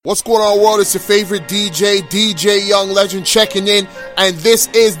What's going on, world? It's your favorite DJ Young Legend checking in, and this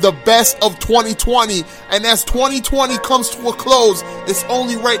is the best of 2020. And as 2020 comes to a close, it's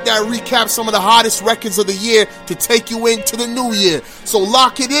only right that I recap some of the hottest records of the year to take you into the new year. So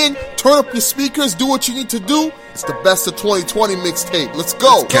lock it in, turn up your speakers, do what you need to do. It's the best of 2020 mixtape. Let's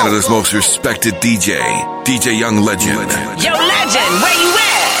go. Canada's most respected DJ Young Legend. Yo, Legend, where you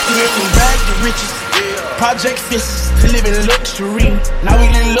at? Went from bad to riches, project fists to live in luxury. Now we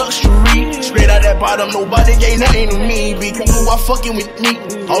live luxury, straight out that bottom. Nobody gave nothing to me. Be careful while fucking with me.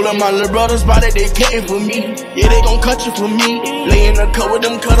 All of my little brothers bought it, they cutting for me. Yeah, they gon' cut you for me. Lay in the cut with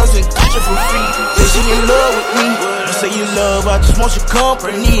them cutters and cut you for free. Say she in love with me. You say you love, I just want your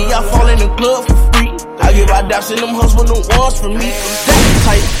company. I fall in the club for free. I give out daps and them husband the ones for me. That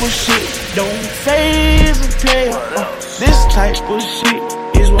type of shit don't phase a player. This type of shit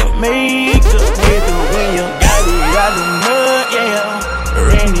is what makes us better when you got it out the mud, yeah.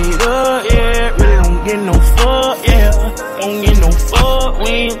 Ran it up, yeah. Really don't get no fuck, yeah. Don't get no fuck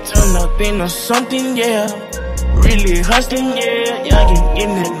when you turn up into something, yeah. Really hustling, yeah. Y'all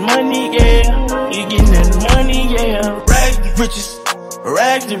getting that money, yeah. You getting that money, yeah. Rags to riches,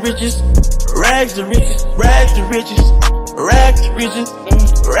 rags to riches, rags to riches, rags to riches, rags to riches,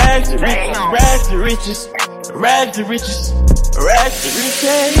 rags to riches, rags to riches, rags to riches, rags to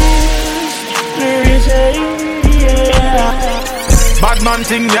riches, yeah. Bad man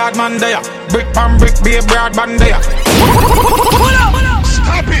thing, yard man there. Brick pan brick, be a broad man there.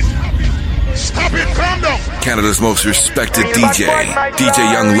 Stop it, calm down. Canada's most respected DJ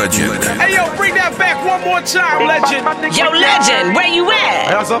Young Legend. Hey yo, bring that back one more time, Legend. Yo, Legend, where you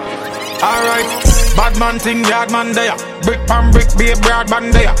at? Yes, sir. Alright, bad man thing, yard man there. Brick pan brick, be a broad man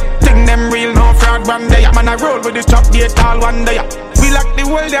there. Think them real, no fraud one there. Man, I roll with the top, be a tall one there. We like the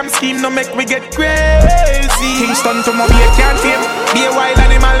world, them scheme, no make we get crazy. Kingston to Mobile, can't tame. Be a wild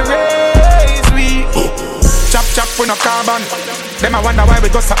animal race, we chop chop, we no carbon. Them I wonder why we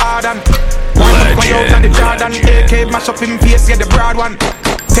go so hard and one way out on the Jordan. AK mash up in face, yeah, the broad one.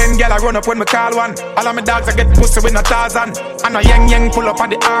 10 gal I run up when me call one. All of my dogs I get pussy with no Tarzan. And a yang pull up on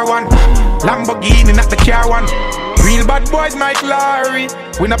the R1. Lamborghini, not the car one. Real bad boys, Mike Larry.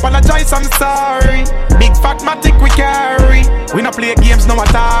 We no apologize, I'm sorry. Big fat matic we carry. We no play games, no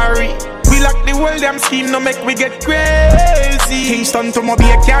Atari. We lock the world, them scheme, no make we get crazy. Kingston to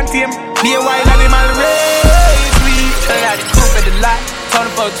Mobile, can't tame. Be a wild animal race, we straight out the coupe at the lot.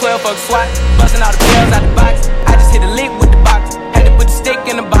 Told him for a 12 fuck swat. Busting all the pills out the box. I just hit a lick with the box. Had to put the stick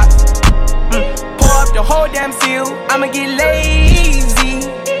in the box. Pour up the whole damn field. I'ma get lazy.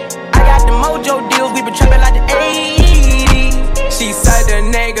 I got the mojo deals. We been trapping like the 80s. She said the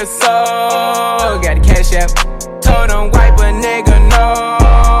nigga so got the cash out. Told him wipe a nigga no.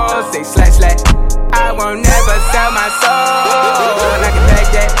 Say slash slash. I won't never sell my soul. And I can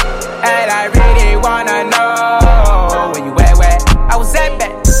take that. And I really wanna know where you at, where I was at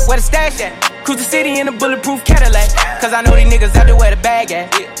back, where the stash at. Cruise the city in a bulletproof Cadillac. Cause I know these niggas out there where the bag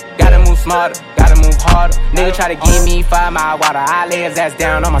at. Gotta move smarter, gotta move harder. Nigga try to give me 5 mile water. I lay his ass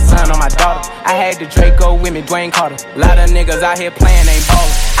down on my son, on my daughter. I had the Draco with me, Dwayne Carter. A lot of niggas out here playing, ain't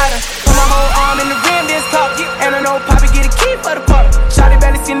ballin'. I done put my whole arm in the rim, this talk. And I know Poppy get a key for the quarter. Shawty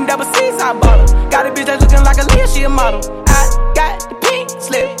barely seen the double C's, I bought her. Got a bitch that's looking like a Leah, she a model. I got the pink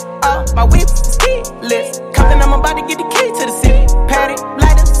slip, my whips is keyless. Compton, I'm about to get the key to the city. Patty,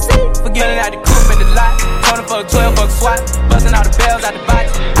 light up the seat. Forgetting out the coupe at the lot. Told him for a 12 fuck swat. Busting all the bells out the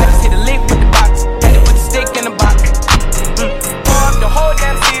box. I just hit a lick with the box. Had to put the stick in the box. Pour up the whole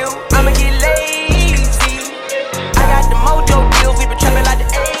damn field. I'ma get lazy. I got the mojo deals. We been trapping like the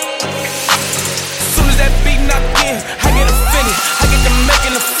 80s. Soon as that beat knock in, I get offended. I get the make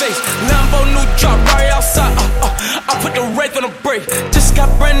in the face. Lambo new drop right outside. I put the rake on the brake. Just got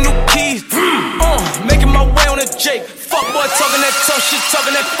brand new keys. Making my way on the Jake. Fuck boy talking that tough shit,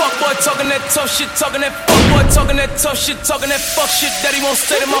 talking that fuck boy talking that tough shit, talking that fuck boy talking that tough shit, talking that fuck shit that he won't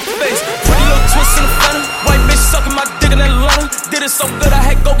say to my face. Pretty little twist in the fender. White bitch sucking my dick in Atlanta. Did it so good I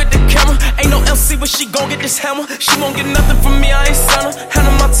had go get the camera. Ain't no MC but she gon' get this hammer. She won't get nothing from me, I ain't Santa.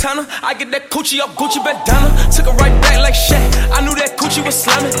 Hannah Montana, I get that coochie up Gucci bandana. Took her right back like Shaq. I knew that coochie was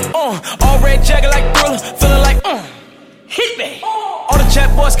slamming. All red jacket like Thriller, feeling like hit me. All the chat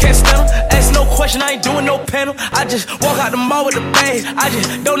boys can't stand them. Ask no question, I ain't doing no panel. I just walk out the mall with the bag. I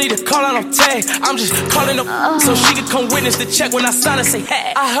just don't need to call out no tag. I'm just calling up so she can come witness the check when I sign and say,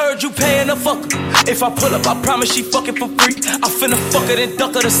 hey, I heard you paying the fucker. If I pull up, I promise she fucking for free. I finna fuck her, then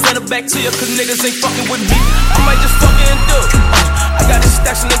duck her to send her back to you. Cause niggas ain't fucking with me. I might just fucking and do it. I got the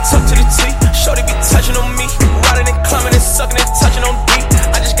stacks and they tuck to the T. Shorty be touching on me. Riding and climbing and sucking and touching on D.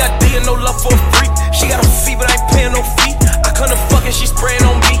 I just got D and no love for a freak. She got a fee, but I ain't paying no fee. I couldn't fuck and she spraying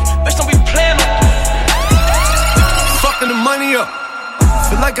on me. Bitch, don't be playing on me. Fucking the money up.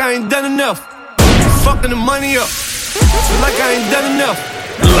 Feel like I ain't done enough. Fucking the money up. Feel like I ain't done enough.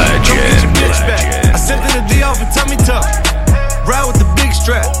 Legend, don't get your bitch back. I sent her the D off and tummy tuck. Ride with the big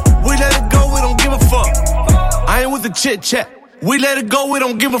strap. We let it go, we don't give a fuck. I ain't with the chit chat. We let it go, we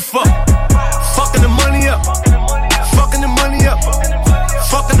don't give a fuck. Fucking the money up. Fucking the money up.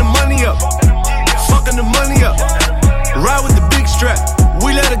 Fucking the money up. Fucking the money up. Ride with the big strap.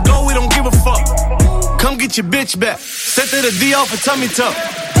 We let it go, we don't give a fuck. Come get your bitch back. Sent her the D off and tummy tuck.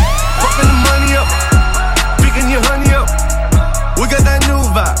 Fucking the money up. Picking your honey up. We got that new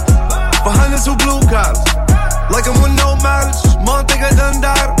vibe. For hundreds who blue collars. Like I'm with no mileage. Mom think I done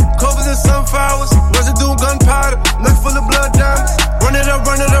died. Clovers and sunflowers. Residue gunpowder. Neck full of blood diamonds. Run it up,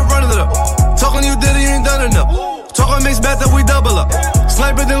 run it up, run it up. Talking you did it, you ain't done enough. Talking mixed bad that we double up.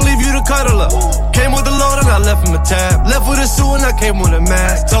 Sniper then leave you to cuddle up. Came with the load and I left him a tab. Left with a suit and I came with a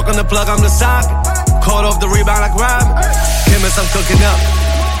mask. Talking the plug, I'm the socket. Caught off the rebound like Robin. Chemist, I'm cooking up.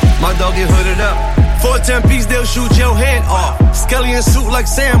 My dog get hooded up. 410 piece, they'll shoot your head off. Skelly in suit like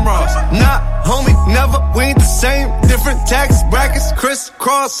Sam Ross. Nah, homie, never, we ain't the same. Different tax brackets,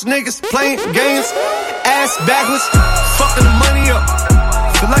 crisscross niggas playing games. Ass backwards, fucking the money up.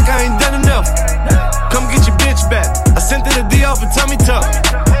 Feel like I ain't done enough. Come get your bitch back. I sent her the D off and tummy tuck.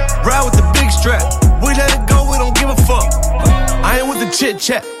 Ride with the big strap. We let it go, we don't give a fuck. I ain't with the chit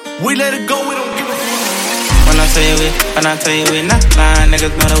chat. We let it go, we don't give a fuck. When I tell you we not lying,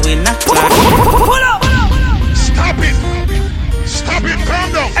 niggas know that we not lying. Pull up! Stop it! Stop it!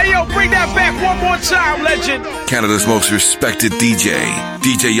 Calm down! Hey yo, bring that back one more time, Legend. Canada's most respected DJ,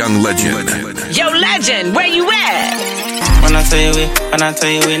 DJ Young Legend. Yo, Legend, where you at? When I tell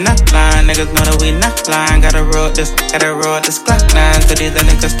you we not lying, niggas know that we not lying. Gotta roll this clock line. Till these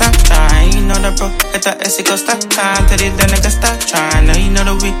niggas stop trying. You know that bro, get the SC go stop time. Till these niggas stop trying. Now you know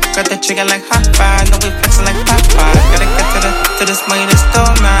that we got the chicken like hot fire. Know we flexing like Popeye. Gotta get to this money, this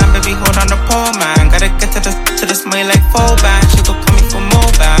store, man. Baby, hold on the pole, man. Gotta get to this money like 4 band. She go call me for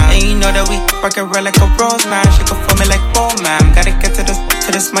mobile. And you know that we working real like a rose, man. She go for me like 4 man. Gotta get to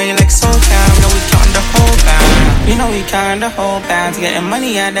this money like soul time. Know we counting the whole band. You know we counting the whole band. Getting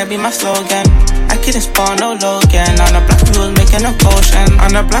money, yeah, that be my slogan. I couldn't spawn no Logan. On the block we was making a potion.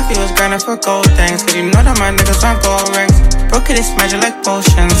 On the block we was grinding for gold things. Cause you know that my niggas want gold rings. Broke it, it's magic like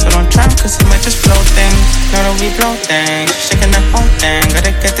potions. So don't try cause he might just blow things. Know that we blow things. Shaking the whole thing.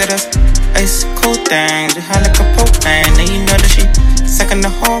 Gotta get to this ice cool thing. She hot like a propane. And you know that she sucking the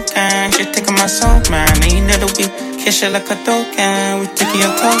whole gang. She taking my soul, man. And you know that we kiss shit like a token. We taking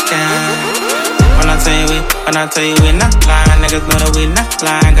your token. When I tell you we not lying, niggas know that we not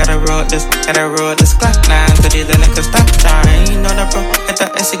lying. Gotta roll this clock line. Till these niggas stop trying. You know that bro, get the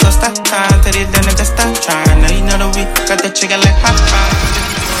SC go stop time. Till these niggas stop trying. Now you know that we got the chicken like hot fire.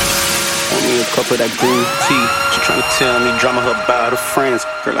 Want me a cup of that green tea. She tryna tell me drama her about her friends.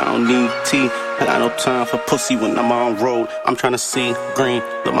 Girl, I don't need tea. I got no time for pussy when I'm on road. I'm tryna see green.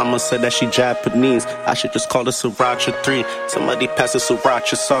 But mama said that she Japanese. I should just call it Sriracha 3. Somebody pass the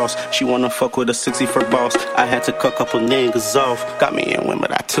Sriracha sauce. She wanna fuck with a 60 for boss. I had to cut a couple niggas off. Got me in win,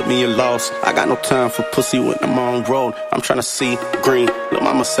 but I took me a loss. I got no time for pussy when I'm on road. I'm tryna see green. But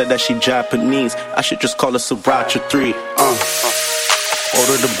mama said that she Japanese. I should just call it Sriracha 3.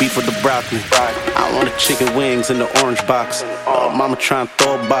 Order the beef with the broccoli. I want the chicken wings in the orange box. Mama tryna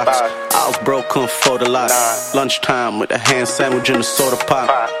throw a box. I was broke, couldn't afford a lot. Lunchtime with a ham sandwich and a soda pop.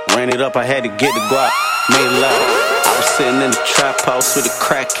 Ran it up, I had to get the guap. Made it loud. I was sitting in the trap house with the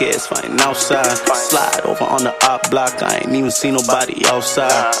crackheads fighting outside. Slide over on the op block, I ain't even see nobody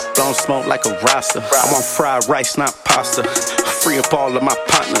outside. Blowing smoke like a Rasta. I want fried rice, not pasta. Free up all of my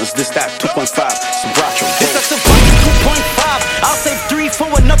partners. This, that, 2.5. Sriracha. This that's a 2.5. I'll save 3 for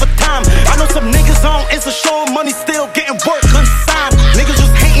another time. I know some niggas on Insta showing money, still getting work unsigned. Niggas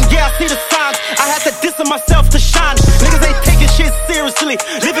just hating, yeah, I see the signs. I had to diss myself to shine. Niggas ain't taking shit seriously,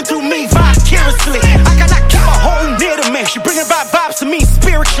 living through me vicariously. I cannot keep my home near to me. She bringing back vibes to me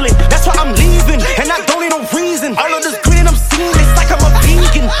spiritually. That's why I'm leaving, and I don't need no reason. All of this green I'm seeing, it's like I'm a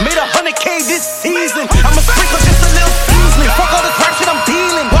vegan. Made 100K this season. I'ma sprinkle just a little seasoning. Fuck all this rap shit I'm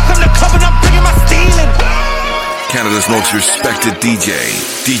dealing. Welcome to club and I'm bringing my stealing. Canada's most respected DJ,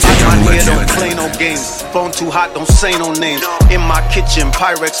 DJ Young Legend. Don't play no games. Phone too hot, don't say no names. In my kitchen,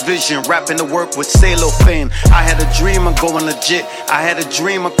 Pyrex vision, rapping to work with cellophane. I had a dream of going legit. I had a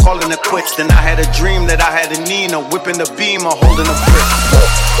dream of calling it quits. Then I had a dream that I had a Nina whipping the beam or holding a brick.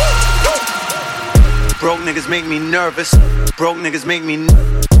 Broke niggas make me nervous. Broke niggas make me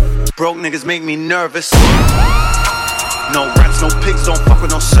nervous. No rats, no pigs, don't fuck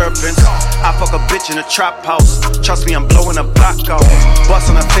with no serpents. I fuck a bitch in a trap house. Trust me, I'm blowing a block out. Bust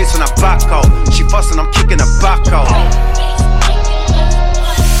on her face when I back out. She bustin', I'm kicking her back out.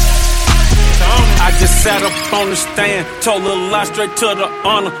 I just sat up on the stand, told a lie straight to the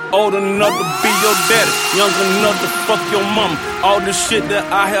honor. Old enough to be your daddy, young enough to fuck your mama. All the shit that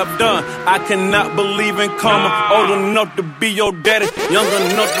I have done, I cannot believe in karma. Old enough to be your daddy, young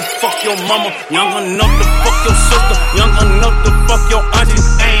enough to fuck your mama. Young enough to fuck your sister, young enough to fuck your auntie.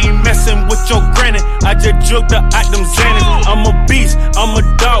 I ain't messing with your granny, I just jugged her out them Xannies. I'm a beast, I'm a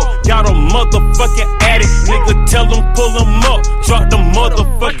dog, got a motherfucking addict. Nigga tell them pull them up, drop the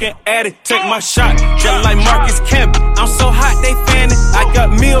motherfucking addict. Take my shot, just like Marcus Camp. I'm so hot they fanning. I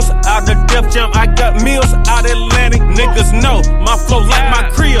got meals out of Def Jam, I got meals out Atlantic. Niggas know my flow like my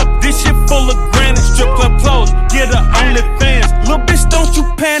crib. This shit full of granite, strip club clothes, get her OnlyFans. Little bitch, don't you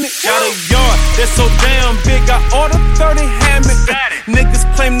panic. Got a yard that's so damn big, I ordered 30 hammers. Niggas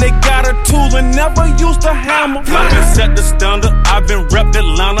claim they got a tool and never used a hammer. I been set the standard, I've been repped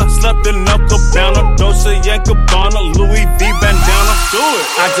Atlanta, slept in a cabana, Dolce & Gabbana, Louis V bandana. Do it.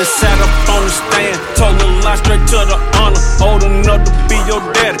 I just sat up on the stand, told a lie straight to the honor. Old enough to be your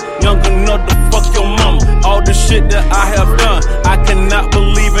daddy, young enough to fuck your mama. All the shit that I have done, I cannot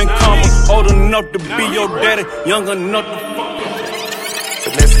believe in karma. Old enough to be your daddy, young enough to fuck.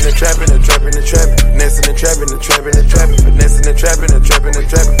 Finessing and trapping and trapping and trapping. Finessing and trapping and trapping and trapping. Finessing and trapping and trapping and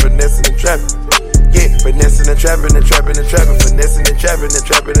trapping. Finessing and trapping. Yeah, finessing and trapping and trapping and trapping. Finessing and trapping and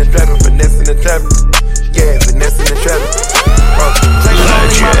trapping and trapping. Finessing and trapping. Yeah, finessing and trapping.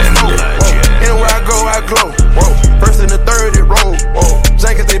 Legend. Anywhere I go, I glow. Whoa. First and the third, it roll. Whoa.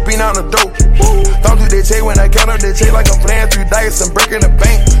 Jackets, they beat on the dope. Don't do that check when I count up that check like I'm playing 3 dice. I'm breaking the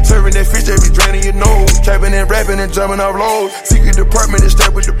bank. Serving that fish, they be draining your nose. Trapping and rapping and jumping off lows. Secret department is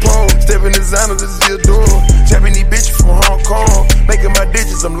strapped with the pole. Stepping designer, this is your door. Trapping these bitches from Hong Kong. Making my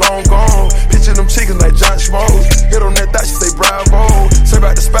digits, I'm long gone. Picture them chickens like John Schmoes. Hit on that thought, she say bravo. Serve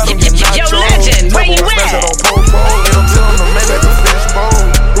out the spot, I'm getting nachos. Yo, Legend, where you at? On pole. And I'm telling them, make back a fish bowl.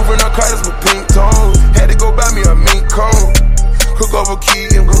 Moving on Carters with pink toes. Had to go buy me a mink coat. Cook over key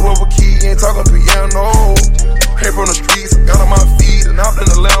and go over key. Ain't talking piano. Came from the streets, got on my feet and hopped in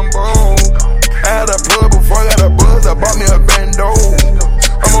the Lambo. I had a plug before I got a buzz. I bought me a bando.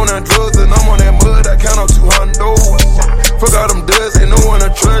 I'm on that drugs and I'm on that mud. I count on 200. Fuck all them duds, ain't no one to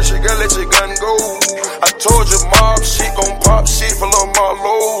trust. You gotta let your gun go. I told you mob shit gon' pop shit for Lil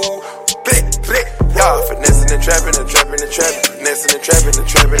Marlo. Yeah, finessing and trapping and trapping and trapping. Finessing and trapping and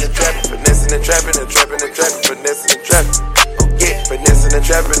trapping and trapping. Finessing and trapping and trapping and trapping. Finessing and trapping. Yeah, finessing and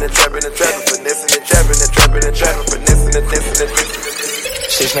trapping and trapping and trapping. Finessing and trapping and trapping and trapping. Finessing and trapping and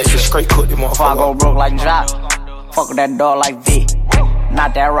trapping. Shit makes you straight cook them motherfuckers. Before I go broke like Jock, fuck with that dog like V.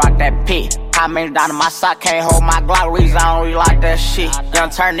 Not that rock, that P. How many down in my sock, can't hold my Glock. Reason I don't really like that shit. Young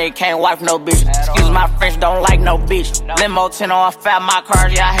turn nigga can't wipe no bitch. Excuse my French, don't like no bitch. Limo 10 on fat, my car,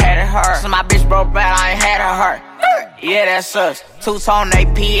 yeah, I had it hurt. So my bitch broke bad, I ain't had her hurt. Yeah, that sucks. 2-tone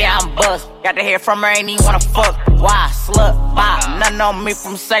AP, yeah, I'm bust. Got to hear from her, ain't even wanna fuck. Why? Slut, bop. Nothing on me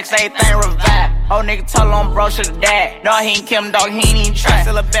from sex, everything revive. Old nigga told him bro should've died. No, he ain't Kim, dog, he ain't even try.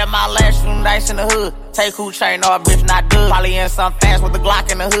 Still a bet my last room dice in the hood. Take who chain, no, a bitch not good. Probably in some fast with the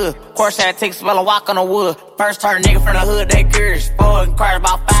Glock in the hood. Course had to take spell and walk on the wood. First turn nigga from the hood, they curious. Fucking cars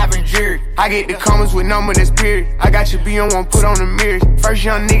about 5 in jury. I get the comments with number that's period. I got your B on one, put on the mirrors. First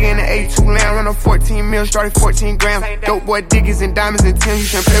young nigga in the A2 land, run a 14 mil, started 14 grams. Dope boy diggies and diamonds and Tim. You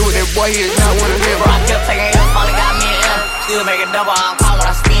shouldn't play with that boy, he is not one of them. Bro, I kept taking L's, finally got me an M. Still make a double, I'm calling,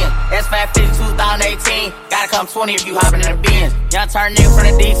 I spin. S550 2018. Gotta come 20 if you hopping in the Benz. Young turn nigga from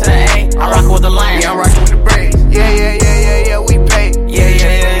the D to the A. I'm rocking with the lane. Yeah, I'm rocking with the braids. Yeah, we pay. Yeah.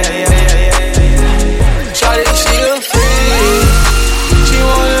 Shawty, she a freak. She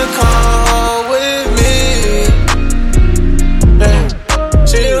wanna come home with me. Yeah.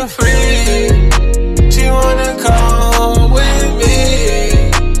 She a freak. She wanna come home with me.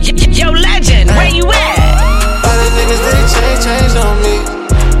 Yo, Legend, where you at? All the niggas, they changed on me.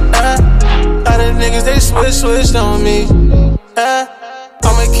 All the niggas, they switched on me.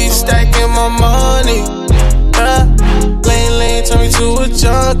 I'ma keep stacking my money. Lane, turn me to a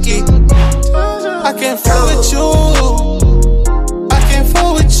junkie. I can't fuck with you. I can't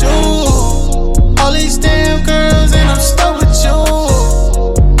fuck with you. All these damn girls and I'm stuck with you.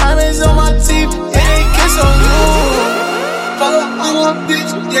 Diamonds on my teeth and they kiss on you. I'm a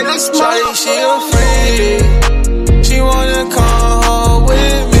bitch, yeah, that's my she a freak. She wanna come home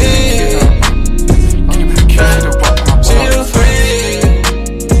with me. She a freak.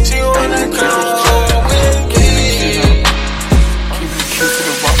 She wanna come home with me.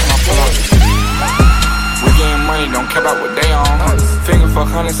 We getting money, don't care about what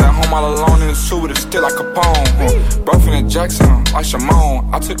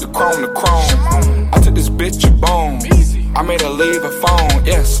took the chrome to chrome. I took this bitch a bone. I made her leave her phone,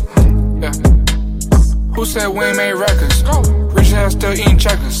 yes. Yeah. Who said we ain't made records? Rich ass still eating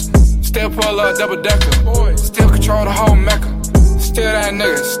checkers. Still pull up double decker. Still control the whole mecca. Still that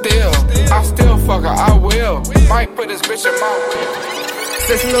nigga, still. I still fuck her, I will. Might put this bitch in my will.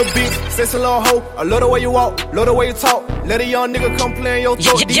 Sexy little bitch, sexy little hoe. I love the way you walk, love the way you talk. Let a young nigga come play in your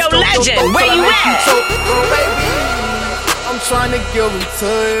throat. Yo, legend, where you at? Throw baby, I'm trying to give them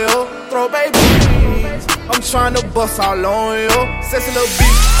to you. Throw baby, I'm trying to bust all on you. Sexy little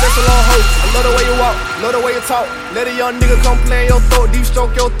bitch, sexy little hoe. I love the way you walk, love the way you talk. Let a young nigga come play in your throat. Deep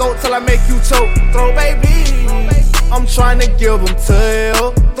stroke your throat till I make you choke. Throw baby, I'm trying to give them to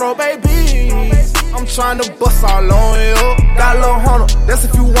you. Throw baby, I'm trying to bust all on you. Got a little 100, that's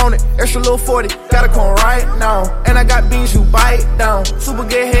if you want it. Extra little 40, gotta come right now. And I got beans you bite down. Super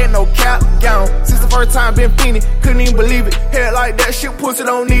good head, no cap gown. Since the first time been fiending, couldn't even believe it. Head like that, shit pussy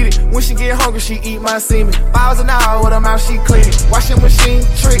don't need it. When she get hungry, she eat my semen. 5 hours an hour with her mouth, she clean it. Washing machine,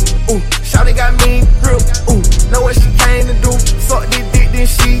 trick, ooh. Shawty got mean grip, ooh. Know what she came to do. Suck this dick, then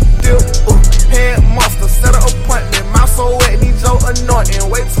she dip, ooh. Head monster, set her appointment. Mouth so wet, need your anointing.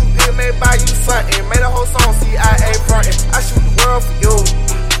 Way too good, may buy you something. Made a whole song, CIA frontin'. I shoot the world for you.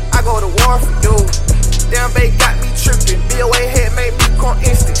 I go to war for you. Damn, babe got me trippin'. BOA head made me come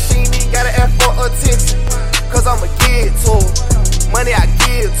instant. She ain't even gotta ask for attention. Cause I'ma give it to her. Money I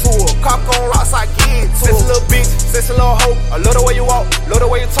give to her. Cock on rocks, I give to her. Sexy little bitch, sexy little hoe. I love the way you walk, love the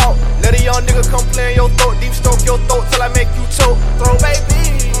way you talk. Let a young nigga come play in your throat. Deep stroke your throat till I make you choke. Throw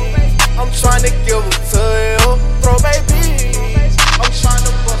baby, I'm trying to give it to you. Throw baby, I'm trying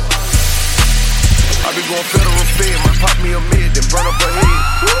to bust. I be going federal fed, might pop me a mid, then burn up her head.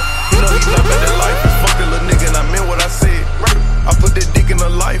 You know he not about that life, fuck a little nigga, and I meant what I said. I put that dick in her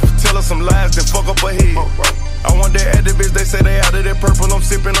life, tell her some lies, then fuck up her head. I want that activist, they say they out of that purple, I'm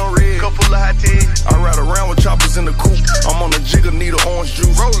sipping on red. Couple of hot tea. I ride around with choppers in the coupe. I'm on a jigger, need a orange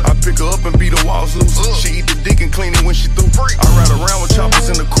juice. I pick her up and beat the walls loose. She eat the dick and clean it when she through. I ride around with choppers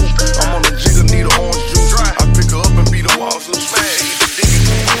in the coupe. I'm on a jigger, need a orange juice. I pick her up and beat the walls loose. She eat the dick and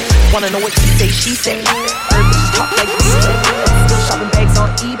clean it. Wanna know what she say? Her bitches talk like DJ. Still shopping bags on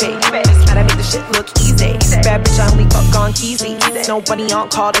eBay. How to make the shit look easy. Bad bitch, I only fuck on Keezy. Nobody on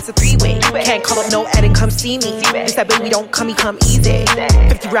call, that's a 3-way. Can't call up no ad and come see me. This that baby don't come easy.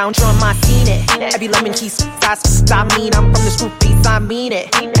 50 round drum, I seen it. Every lemon key, I mean, I'm from the screw face, I mean it.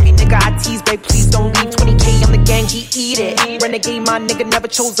 Every nigga I tease, babe, please don't leave 20K on the gang, he eat it. Renegade, my nigga never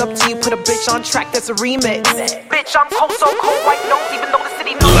chose up to you. Put a bitch on track, that's a remix. Bitch, I'm cold, so cold, white nose, even though the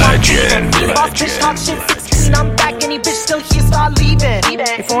city knows Legend. Boss bitch talk shit, 16, I'm back, any bitch still here, start leaving.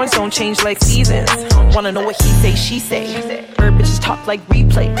 Your phones don't change like seasons. Wanna know what he say, she say. Her bitches talk like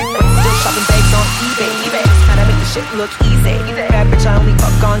replay. Still shopping bags on eBay. Tryna make the shit look easy. Bad bitch, I only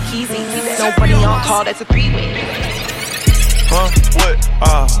fuck on Keezy. Nobody on call, that's a 3-way. Huh? What?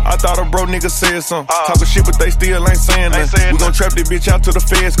 I thought a bro nigga said something. Talking shit, but they still ain't saying nothing. We gon' trap this bitch out till the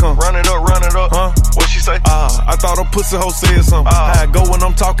feds come. Run it up. Huh? What she say? I thought a pussy hoe said something. How I go when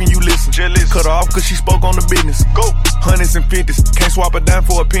I'm talking, you listen. Cut her off cause she spoke on the business. Go. 100s and 50s. Can't swap a dime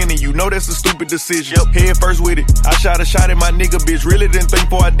for a penny. You know that's a stupid decision. Head first with it. I shot a shot at my nigga, bitch. Really didn't think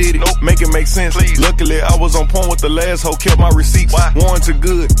before I did it. Make it make sense. Please. Luckily, I was on point with the last hoe. Kept my receipts. Warranted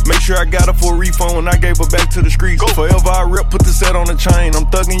good. Make sure I got her for a refund when I gave her back to the streets. Go. Forever I rep, put the set on the chain. I'm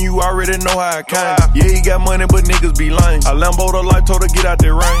thugging, you already know how I came. Yeah, he got money, but niggas be lame. I Lambo'd her life, told her get out that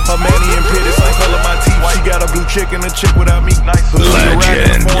rain. Her manny and petty, same color my teeth. She got a blue chick and a chick without me.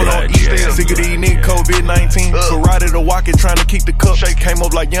 Legend. Sick of these niggas, COVID-19. Karate to walk it, trying to keep the cup. Came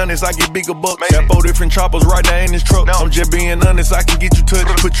up like Giannis, I get bigger bucks. Got 4 different choppers right there in this truck. I'm just being honest, I can get you touched.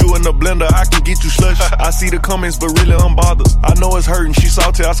 Put you in the blender, I can get you slush. I see the comments, but really I'm bothered. I know it's hurting, she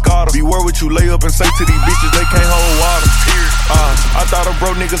salty, I scarred her. Beware what you lay up and say to these bitches, they can't hold water. I thought a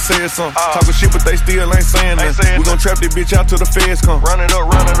bro nigga said something. Talking shit, but they still ain't saying nothing. We gon' trap this bitch out till the feds come. Run it up.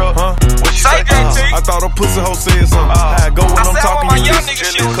 Huh? What she say? I thought a pussy hoe said something. How I go when I'm talking, you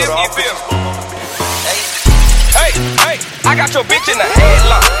listen. Cut off. Hey, I got your bitch in the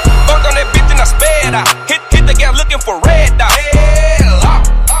headlock. Fucked on that bitch and I sped out. Hit the gas looking for red dot.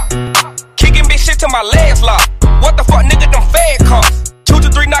 Kicking bitch shit till my legs lock. What the fuck, nigga, them fed costs. 2 to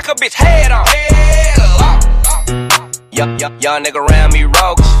 3 knock a bitch head off. Young nigga around me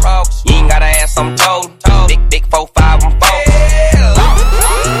rogues. You ain't gotta ask, I'm told. Big 4, 5, I'm 4.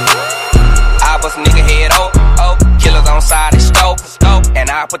 I bust a nigga head over. Killers on side of stove. And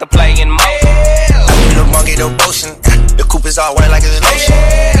I put the play in mode. I need a monkey, the potion. The coupe is all white like it's lotion.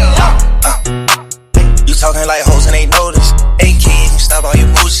 You talking like hoes and they notice. Hey kid, you stop all your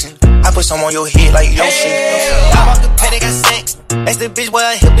motion. I put some on your head like Yoshi. I walk the petty, got sex. Asked the bitch why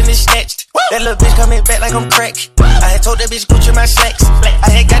her hip and it snatched. That little bitch coming back like I'm crack. I had told that bitch Gucci my slacks. I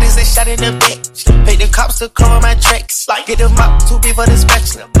had got his ass shot in the back. Paid the cops to cover my tracks. Get the mop, too big for the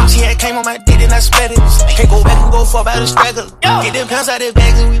spatula. She had came on my dick and I spread it. Can't go back and go far by the straggler. Get them pounds out the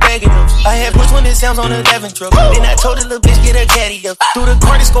bags and we bagging them. I had push when it sounds on the Devon truck. Then I told the little bitch get her caddy up. Through the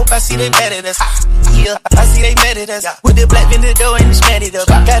cortiscope I see they mad at us. Yeah, I see they mad at us. With the black in the door and it's matted up.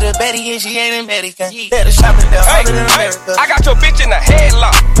 Got a baddie and she ain't American. Better shopping down harder than America. I got your bitch in a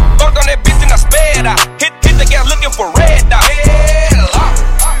headlock. Fucked on that bitch and I sped out. Hit the gas looking for red dot. Headlock.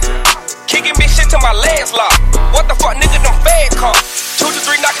 Kicking bitch shit till my legs lock. What the fuck, nigga, them fed call. 2 to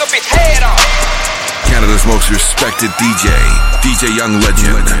 3 knock a bitch head off. Canada's most respected DJ, DJ Young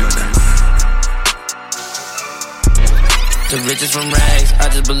Legend. The richest from rags, I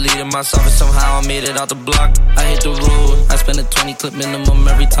just believe in myself and somehow I made it out the block. I hit the road, I spend a 20 clip minimum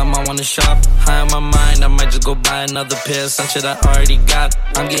every time I wanna shop. High on my mind, I might just go buy another pair of some shit I already got.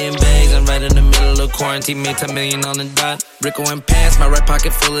 I'm getting bags, I'm right in the middle of quarantine, made 10 million on the dot. Rico and pants, my right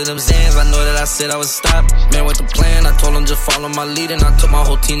pocket full of them Zans. I know that I said I would stop. Man with the plan, I told him just follow my lead and I took my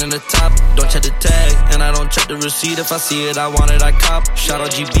whole team in the top. Don't check the tag, and I don't check the receipt. If I see it, I want it, I cop. Shout out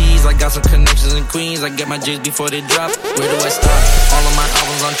GBs, I got some connections in Queens. I get my J's before they drop. Where do I start? All of my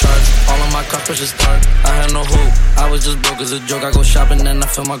albums on charts, all of my cars push a start. I had no hope, I was just broke as a joke. I go shopping and I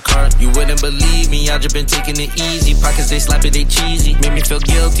fill my cart. You wouldn't believe me, I just been taking it easy. Pockets they slappy, they cheesy. Made me feel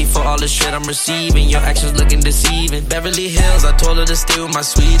guilty for all the shit I'm receiving. Your actions looking deceiving. Beverly Hills, I told her to stay with my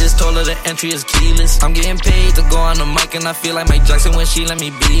sweetest. Told her the entry is keyless. I'm getting paid to go on the mic and I feel like Mike Jackson when she let me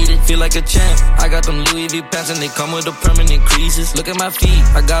beat it. Feel like a champ, I got them Louis V pants and they come with the permanent creases. Look at my feet,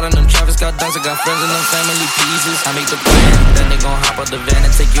 I got on them Travis Scott dunks. I got friends in them family pieces. I make the plan, then they gon' hop out the van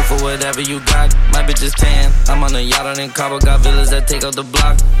and take you for whatever you got. My bitch is tan, I'm on a yacht out in Cabo. Got villas that take out the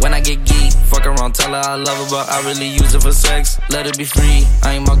block. When I get geek, fuck around, tell her I love her, but I really use it for sex. Let her be free,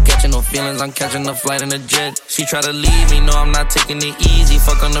 I ain't about catching no feelings. I'm catching a flight in a jet. She try to leave me, no I'm not taking it easy.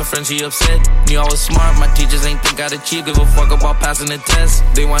 Fuck on her friend, she upset. Knew I was smart, my teachers ain't think I'd achieve. Give a fuck about passing the test.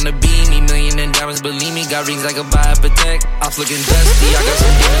 They wanna be me, million in diamonds, believe me. Got rings I could buy a Patek. I'm looking dusty, I got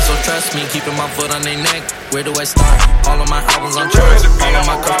some demons, so trust me. Keeping my foot on their neck. Where do I start? All of my albums on charts, all of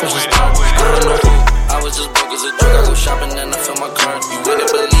my cars push a start. I don't know who, I was just broke as a joke. I go shopping and I fill my cart. You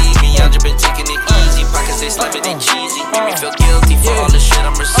wouldn't believe me, I just been taking it easy. Pockets they slappy, they cheesy. Make me feel guilty for all the shit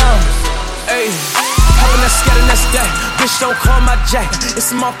I'm receiving. Hey, having that scared and that's that. Bitch, don't call my Jack.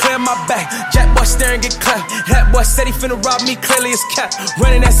 It's my play on my back. Jack boy staring, get clapped. That boy said he finna rob me, clearly it's cap.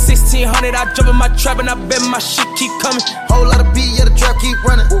 Running at 1600, I jump in my trap and I bet my shit keep coming. Whole lot of beat, yeah, the trap keep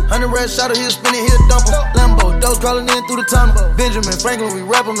running. 100 red shot, he'll spin it, he'll dump him. Lambo, dogs crawling in through the tunnel. Benjamin Franklin, we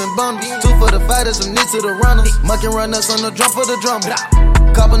wrap him in bundles. 2 for the fighters, some nits to the runners. Mucking run us on the drum for the drummer.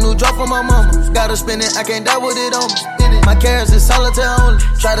 Cop a new drop for my mama. Gotta spin it, I can't die with it on me. My carrots is solitaire only.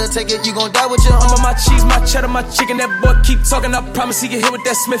 Try to take it, you gon' die with your I'm on my cheese, my cheddar, my chicken. That boy keep talking, I promise he get hit with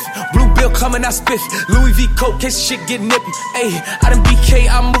that Smith. Blue bill coming, I spiff. Louis V coat, case shit get nippy. Ayy, I done BK,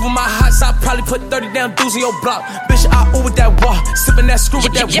 I'm moving my hot, so I probably put 30 down dudes in your block. Bitch, I ooh with that wall, sipping that screw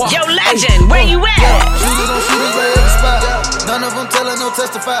with that wall. Yo, Legend, where you at? Shooters gon' shoot us right at the spot. None of them tellin', no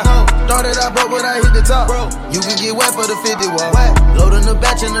testify. Thought that I broke, but I hit the top. You can get wet for the 50 wall. Loading the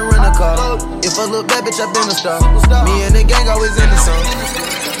batch in the rental car. If I look bad, bitch, I been a star. Me and the gang always in the song.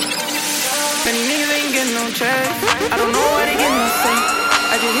 Many niggas ain't getting no check. I don't know why they getting no say.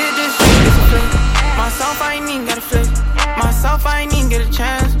 I just hit this shit, it's a flip. Myself, I ain't even gotta flex. Myself, I ain't even get a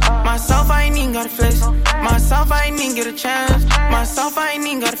chance. Myself, I ain't even gotta flex. Myself, I ain't even get a chance. Myself, I ain't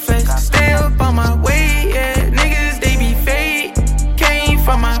even gotta flex. Stay up on my way, yeah. Niggas, they be fake. Came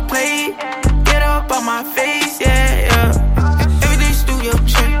from my plate. Get up on my face, yeah, yeah. Every day studio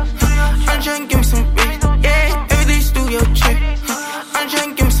check. I'm tryna give me some bitch, yeah. Every day studio check. I'm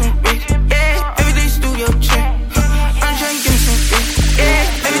tryna give me some bitch, yeah. Every day studio check. I'm tryna give me some bitch,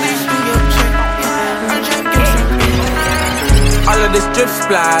 yeah. Every day studio check. I'm tryna give me some bitch. All of this drip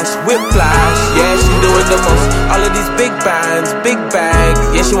splash, whip flash, yeah, she doing the most. All of these big bands, big bags,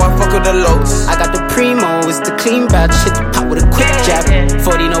 yeah, she want fuck with the locs. I got the primo, it's the clean batch, hit the pop with a quick jab.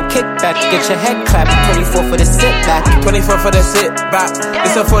 40 no kickback, get your head clapped. 24 for the sit back. 24 for the sit back.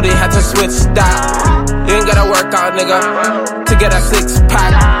 This a 40, had to switch that. You ain't gotta work out, nigga, to get a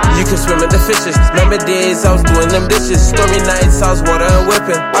 6-pack. You can swim with the fishes. Remember days I was doing them dishes. Stormy nights I was water and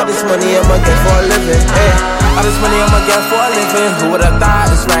whipping. All this money I'ma get for a living, hey. All this money I'ma get for a living. Who would've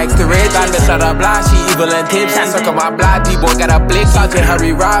thought it's rags to riches? Got this out of block, she evil and tipsy. Circle my block, D-boy got a blick. Out in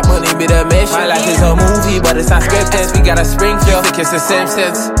hurry rock, money be the mission. My life is a movie, but it's not scripted. We got a Springfield, think it's the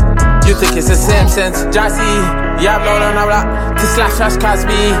Simpsons. You You think it's the same sense? Jazzy, yeah, I'm known on a block. To slash Trash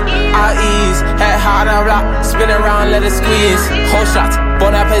Cosby, R.E.'s, head hard on block. Spin around, let it squeeze. Whole shots,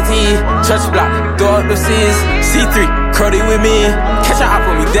 bon appetit. Church block, door up the seas. C3, Cody with me. Catch up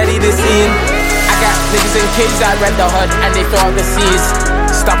with me, daddy the scene. I got niggas in cages, I read the hood, and they throw up the seas.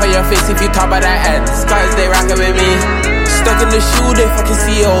 Stop on your face if you talk about that end. Cause they rockin' with me. Stuck in the shoe, they fucking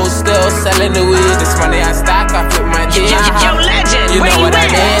CEOs still selling the weed. This money I stack, I flip my D. Yo, legend, you know what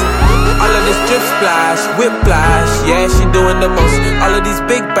I mean? All of this drip splash, whiplash, yeah, she doing the most. All of these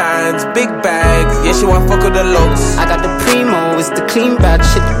big bands, big bags, yeah, she wanna fuck with the looks. I got the primo, it's the clean batch.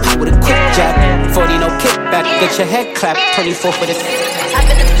 Shit the pot with a quick jab. 40 no kickback, get your head clapped. 24 for this. I've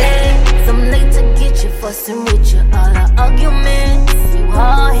been a bad, I'm late to get you, fussing with you. All our arguments, you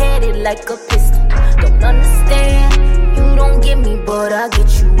hard-headed like a pistol. Don't understand, you don't get me, but I get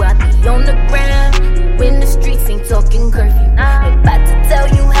you. I be on the ground, you in the streets, ain't talking curfew. They about to tell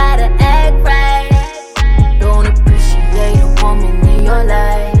you how to act right. Don't appreciate a woman in your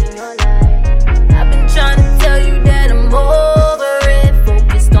life. I've been trying to tell you that I'm over it.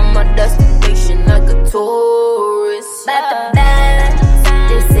 Focused on my destination like a tourist. Back to back,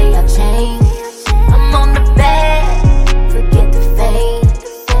 they say I changed. I'm on the back, forget the fame.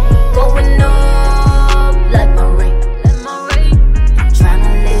 Going up like my rate. Trying to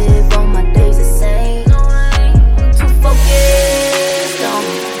live all my days the same. I'm too focused on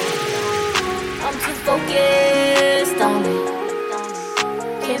it. I'm too focused on it.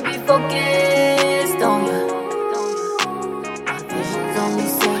 Can't be focused on you. My vision's only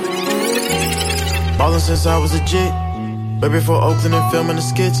saying Ballin' since I was a jit. Baby for Oakland and filming the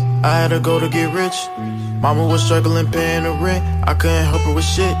skits. I had to go to get rich. Mama was struggling paying the rent. I couldn't help her with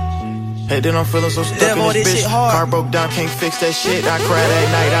shit. Hey, then I'm feeling so stuck in this bitch. Car broke down, can't fix that shit. I cried at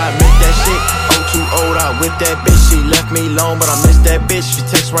night, I admit that shit. Oh, too old, I whip that bitch. She left me alone, but I miss that bitch. She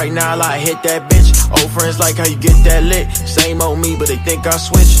text right now, like hit that bitch. Old friends like how you get that lit. Same old me, but they think I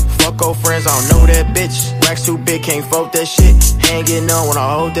switch. Fuck old friends, I don't know that bitch. Racks too big, can't fold that shit. Ain't getting on when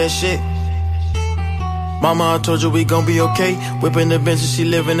I hold that shit. Mama, I told you we gon' be okay. Whipping the bench and she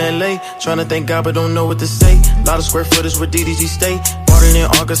live in LA. Tryna thank God but don't know what to say. Lot of square footage where DDG stay. Bought it in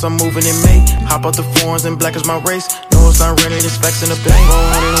August, I'm moving in May. Hop out the foreigns and black is my race. No, it's not rented, it's facts in the bank.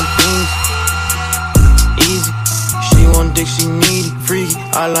 400 on things. Easy. She want dick, she needy. Freaky.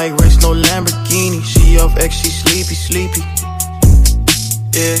 I like race, no Lamborghini. She off X, she sleepy.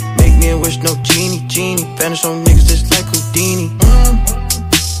 Yeah, make me a wish, no genie. Vanish on niggas just like Houdini.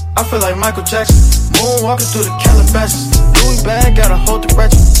 I feel like Michael Jackson. Moonwalking through the Calabasas. Louis bag, gotta hold the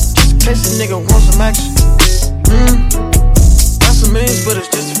ratchet. Just in case a nigga wants some action. Got some millions, but it's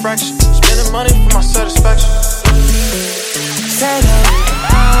just a fraction. Spending money for my satisfaction. Say love,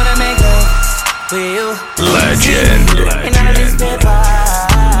 I wanna make love with you. Legend. And I just step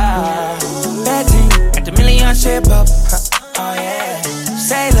out. Bad thing, got the million shape up. Oh yeah.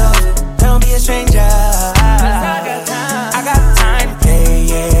 Say love, don't be a stranger. I got time to play,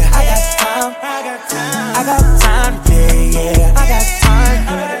 yeah. I got time to play, yeah. I got time to play, yeah. I got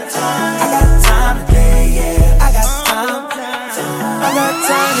time to play,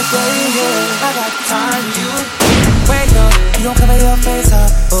 yeah. I got time. You wake up, you don't cover your face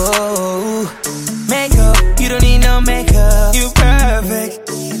up. Oh, makeup, you don't need no makeup. You perfect.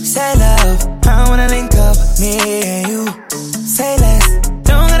 Say love, I wanna link up, me and you. Say less,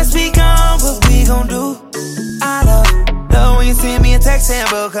 don't gotta speak on what we gon' do. I love when you send me a text and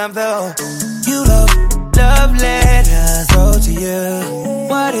we'll come through. You love letters wrote to you.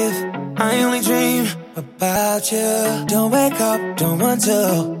 What if I only dream about you? Don't wake up, don't want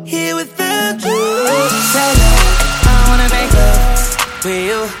to here without you. Say love, I wanna make love with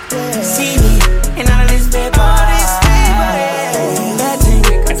you. See me and all of this bad body. That thing,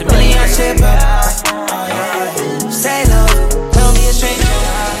 that's a million shit up. Say love, don't be a stranger.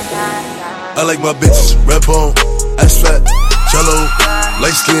 I like my bitches, red bone, ass fat, jello,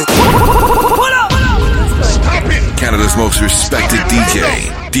 light skin. Canada's most respected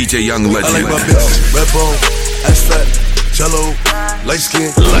DJ Young Legend. I like my bitches, red bone, ass fat, jello, light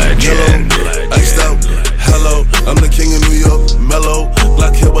skin, Legend. yellow, iced out, hello. I'm the king of New York, mellow,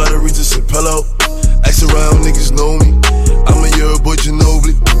 black hair by the Regis and pillow. Ask around, niggas know me. I'm a year boy,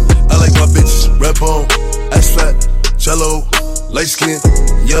 Ginobili. I like my bitches, red bone, ass fat, jello, light skin,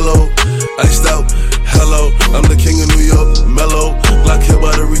 yellow, iced out, hello. I'm the king of New York, mellow, black hair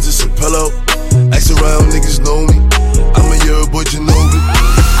by the Regis and pillow. Ask around, niggas know me. I'm a year boy, Ginobili.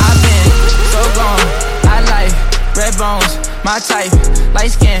 I've been so gone. I like red bones, my type,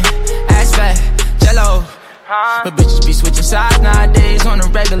 light skin, ass fat, jello. But bitches be switching sides nowadays.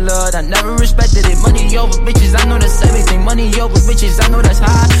 but I never respected it. Money over bitches, I know that's everything. Money over bitches, I know that's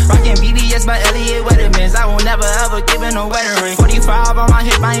high. Rockin' BBS by Elliot Weathermans. I will never ever give in a wedding ring. 45 on my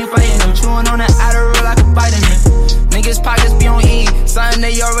hip, I ain't fighting. I'm chewing on that Adderall like a vitamin. Niggas pockets be on E. Something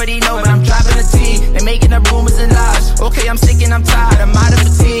they already know, but I'm dropping the T. They making up rumors and lies. Okay, I'm sick and I'm tired, I'm out of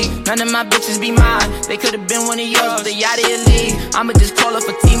fatigue. None of my bitches be mine. They could've been one of yours, but they out of your league. I'ma just call her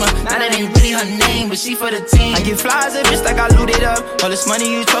Fatima. Now that ain't really her name, but she for the team. I get flies at bitch like I looted up. All this money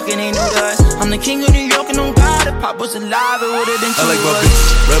you talking ain't new to us. I'm the king of New York and on God. If Pop was alive, it would've been two. I like my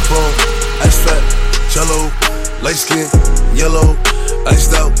bitch, red bone, ice fat, jello, light skin, yellow,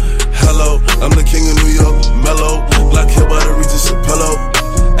 iced out. Hello, I'm the king of New York, mellow. Black hair by the Regis Apello.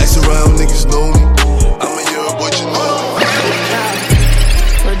 Ask around, niggas know me. I'm a year boy, you know.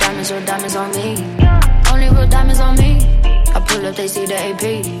 Real diamonds on me. Only real diamonds on me. I pull up, they see the AP.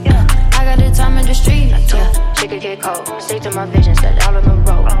 I got the time in the street. Yeah, she could get cold. Stick to my vision, set all on the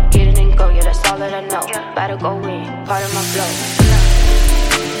road. Get it and go, yeah, that's all that I know. Better go in, part of my flow.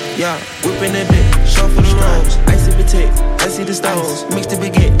 Yeah, whipping that bit, show for the rolls. Icy potato, I see the stones. Mix the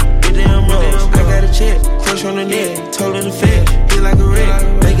baguette, get them rolls. I got a check, crush on the neck, told her to fetch. Hit like a wreck,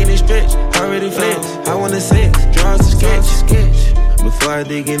 making it stretch. Already flex, I wanna sex, draws to sketch. Before I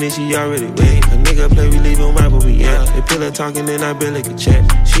dig in it, she already wet. A nigga play, we leave him right where we at. They pillow talking, then I barely can check.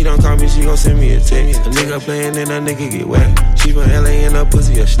 She don't call me, she gon' send me a text. A nigga playing, then that nigga get wet. She from LA and her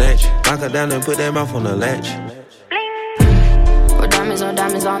pussy a snatch. Lock her down and put that mouth on the latch.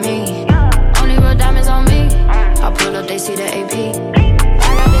 Diamonds on me. Only real diamonds on me. I pull up, they see the AP. I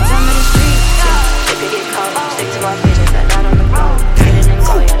got the time in the street. Yeah, she could get caught. Stick to my vision, set out on the road. Get it and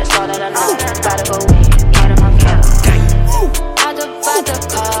go, yeah, that's all that I know. Gotta go in, part of my flow. I divide the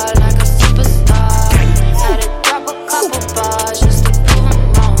car like a superstar. Had to drop a couple bars just to prove I'm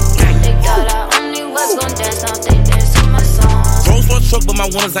wrong. They thought I only was gon' dance, now they dance to my songs. Rolls for a truck, but my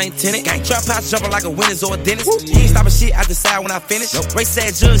winners ain't tenant. Trap house jumping like a winner's or a dentist. He ain't stopping shit, I decide when I finish. Race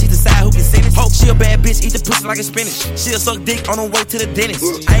sad judge, he decide who can sentence. Hope she a bad bitch, eat the pussy like a spinach. She'll suck dick on her way to the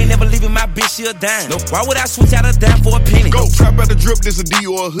dentist. I ain't never leaving my bitch, she a dime. Why would I switch out a dime for a penny? Go trap at the drip, this a D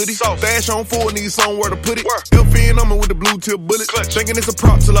or a hoodie. Stash on full, need somewhere to put it. LP on me with the blue tip bullet. Thinking it's a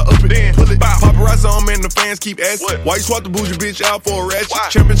prop till I up it, then pull it. Paparazzi on me and the fans keep asking. Why you swap the bougie bitch out for a ratchet?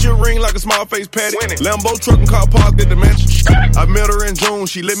 Championship ring like a small face patty. Lambo truck and car parked at the mansion. I met her in June,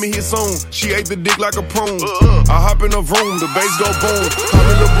 she let me hit soon. She ate the dick like a prune. I hop in the room, the bass go boom. Call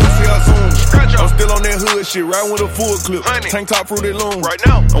me Lil Boosie, I zoom. I'm still on that hood shit, riding with a full clip. Tank top fruity loom. Right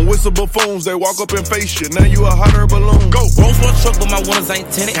now, I'm with some buffoons, they walk up and face shit. Now you a hotter balloon. Go. Rolls for a truck, but my winners ain't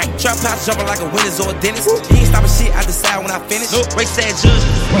tenant. Trap house jumping like a winner's or a dentist. He ain't stopping shit, I decide when I finish. Race sad judge.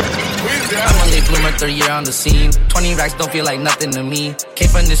 I'm a late bloomer, 3 year on the scene. 20 racks don't feel like nothing to me. Came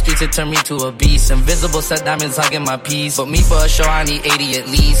from the streets, it turned me to a beast. Invisible set diamonds hugging my piece. But me for a show, I need 80 at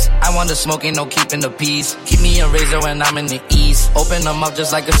least. I want the smoking, no keeping the peace. Keep me a razor when I'm in the east. Open them up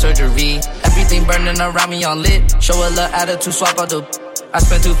just like a surgery. Everything burning around me on lit. Show a little attitude, swap out the. I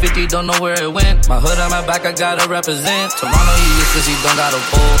spent 250, don't know where it went. My hood on my back, I gotta represent. Toronto, he useless, he don't got a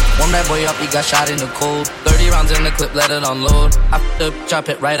pull. Warm that boy up, he got shot in the cold. 30 rounds in the clip, let it unload. I f***ed up, chop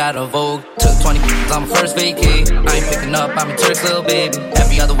it right out of Vogue. Took 20 on my first vacay. I ain't picking up, I'm a Turk's little baby.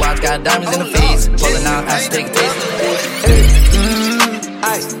 Every other watch got diamonds in the face. Pulling out, I steak taste.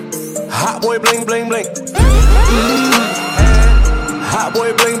 Hot boy bling bling bling. Hot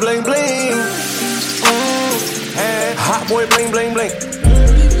boy bling bling bling. Hot boy bling bling bling.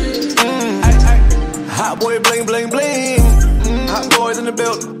 Hot boy bling bling bling. Hot boys in the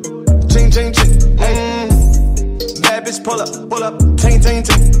building. Ching ching ching. Bad bitch pull up. Ting ting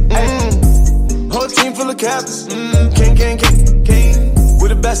ting. Whole team full of captains. King. We're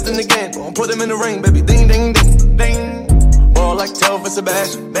the best in the game. Gonna put them in the ring, baby. Ding ding ding ding. Ball like Tell for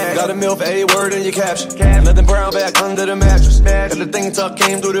Sebastian. Got a meal for every word in your caption. Nothing brown back under the mattress. Got the thing tuck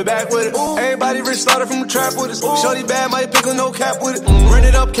came through the back with it. Everybody rich started from the trap with us. Shorty bad, might pick a no cap with it. Ran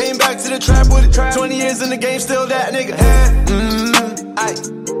it up, came back to the trap with it. 20 years in the game, still that nigga.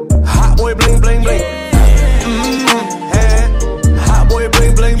 Hot boy bling bling bling. Hot boy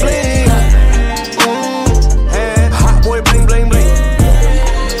bling bling bling. Hot boy bling bling bling.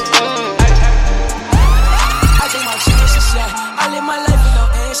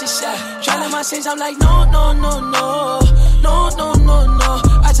 My sins, I'm like, no.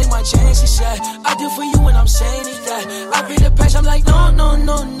 I take my chances, yeah. I do for you when I'm saying it, yeah. I feel the pressure, I'm like, no. I take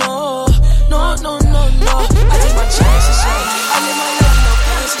my chances, yeah. I live my life with no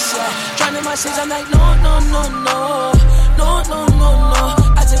answers, yeah. Drowning my sins, I'm like, no.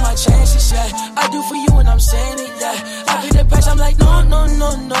 I take my chances, yeah. I do for you when I'm saying it, yeah. I feel the pressure, I'm like, no.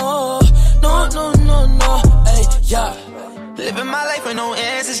 Hey, yeah. Living my life with no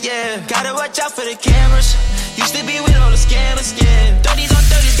answers, yeah. Gotta watch out for the cameras. Used to be with all the scammers, yeah. 30s on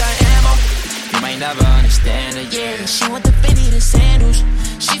 30s got ammo. You might never understand her, yeah. She want the Fendi, the sandals.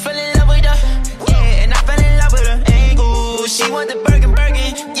 She fell in love with her, yeah. And I fell in love with her angle. She want the Birkin,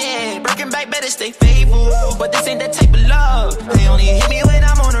 yeah. Birkin back better stay faithful. But this ain't that type of love. They only hit me when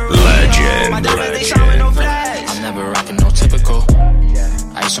I'm on the road. Legend, my diamonds, they shine with no flash. I'm never rocking no typical.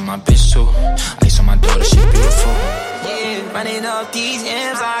 Ice on my bitch too. Ice on my daughter, she beautiful. Yeah, running up these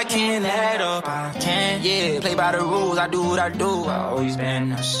M's, I can't let up. I can't, yeah. Play by the rules, I do what I do. I always been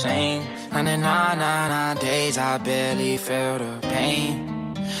the same. 99 days, I barely feel the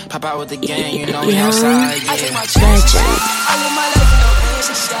pain. Pop out with the gang, you know me outside, yeah. I take my chances. I live my life with no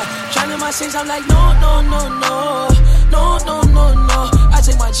answers. Trying my sins, I'm like, no. I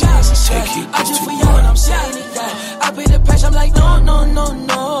take my chances. I just for y'all and I'm saying it, yeah. I pay the price, I'm like, no.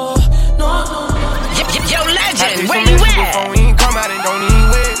 Yo, legend, where you at? Before we ain't come out and don't even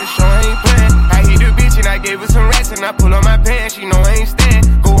wait, the show ain't playing. I hit the bitch and I gave her some rats and I pull on my pants, she know I ain't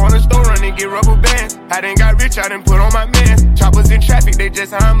stand. Go on the store run and get rubber bands. I done got rich, I done put on my mans. Choppers in traffic, they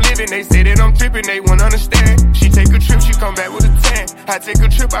just how I'm living. They say that I'm tripping, they won't understand. She take a trip, she come back with a tan. I take a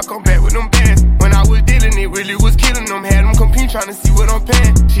trip, I come back with them bands. When I was dealing, it really was killing them. Had them compete, trying to see what I'm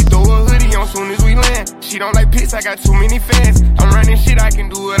paying. She throw a hoodie on soon as we land. She don't like pits, I got too many fans. I'm running shit, I can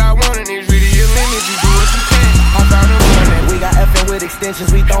do what I want, and it's really a limit. You do what you can. I found a running. We got effing with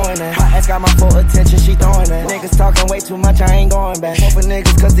extensions, we throwing that. My ass got my full attention, she throwing that. Niggas talking way too much, I ain't going back. Hope for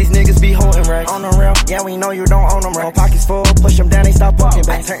niggas, cause these niggas be holding racks. On the real, yeah, we know you don't own them right. Pockets full, push them down, they stop walking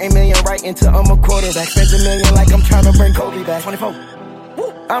back. Turn $8 million right into I'm a quarterback. Spend $1 million like I'm trying to bring Kobe back. 24.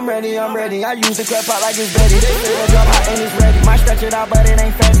 I'm ready. I use the clap out like it's ready. They feel the drop hot and it's ready. Might stretch it out, but it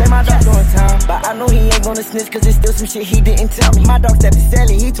ain't fast. Say my dog doing time. But I know he ain't gonna snitch, cause it's still some shit he didn't tell me. My dog stepped to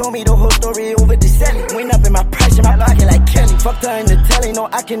Sally. He told me the whole story over the Sally. Went up in my price in my pocket like Kelly. Fucked her in the telly. No,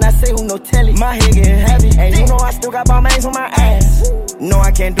 I cannot say who no telly. My head getting heavy. And you know I still got Balmains on my ass. No,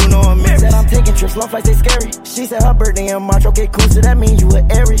 I can't do no amends. Said I'm taking trips, long flights, they scary. She said her birthday in March, okay, cool, so that means you a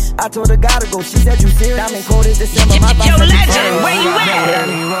Aries. I told her gotta go, she said you serious. Diamond cold is December, my boss. Yo, legend, where you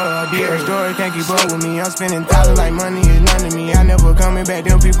at? Story can't keep up with me. I'm spending thousands like money is none to me. I never coming back,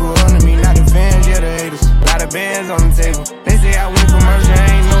 them people under me. Not the fans, yeah, the haters. Lot of bands on the table. They say I went for murder, I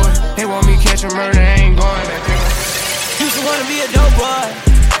ain't know it. They want me catching murder, I ain't going back there. Used to wanna be a dope boy,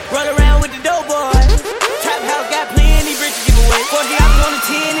 run around with the dope boy. Trap house got plenty bricks to give away. 40 hours on the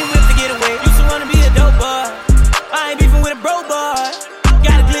 10 and whips to get away. Used to wanna be a dope boy, I ain't beefing with a bro boy.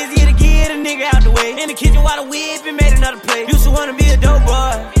 Got a glizzy to get a nigga out the way. In the kitchen while the whip and made another plate. Used to wanna be a dope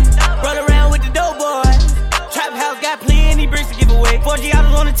boy, run around with the dope boy. Trap house got plenty bricks to give away. 40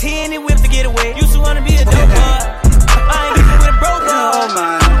 hours on the 10 and whips to get away. Used to wanna be a dope boy, I ain't beefing with a bro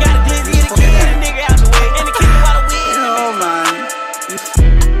boy. Got a glizzy to get a nigga out the way. In the kitchen while the whip.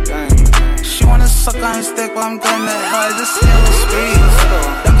 She wanna suck on his dick while I'm getting that high, just stay on the streets.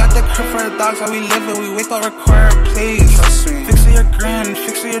 Don't got the crib for the dogs, how we live it, we wake up required, please. Fix your grin,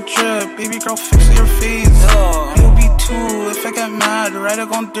 fix your drip, baby girl, fix your face. You'll be too, if I get mad, right, I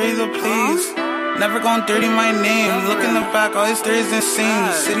gon' dirty the place. Never gon' dirty my name. Look in the back, all this dirty is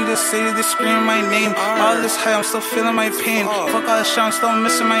insane. City to city, they scream my name. All this high, I'm still feeling my pain. Fuck all this shit, I'm still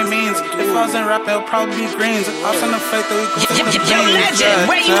missing my mains. If I was in rap, it'll probably be grains. Ops on the fight that we go to the Yo, legend,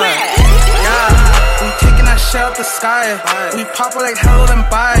 where you at? Yeah, we taking that shit out the sky. We pop it like hell and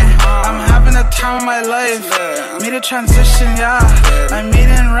buy. I'm having a time of my life. Made a transition, yeah. I made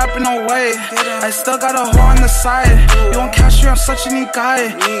it in rapping, no way. I still got a hole on the side. You won't catch me, I'm such a neat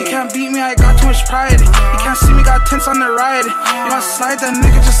guy. You can't beat me, I got too much pride. You can't see me, got tints on the ride. You want slide, that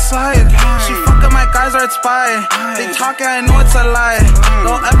nigga just slide. She fucked up my guys or it's by. They talking, I know it's a lie.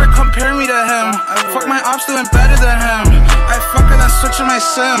 Don't ever compare me to him. Fuck my ops doing better than him. I fuck her, then switching my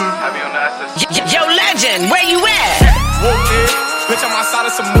sim. Yo, legend, where you at? Okay, bitch, I'm outside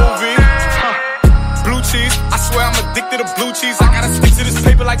of some movie. Blue cheese, I swear I'm addicted to blue cheese. I gotta stick to this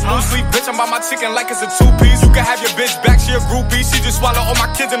paper like blue sleep. Bitch, I'm by my chicken like it's a 2-piece. You can have your bitch back, she a groupie. She just swallow all my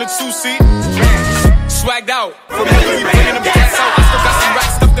kids in a 2-seat. Swagged out, for me, we bringing them gas out. I still got some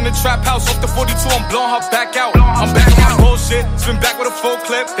racks stuffed in the trap house. Off the 42, I'm blowing her back out. I'm back on bullshit, spin back with a full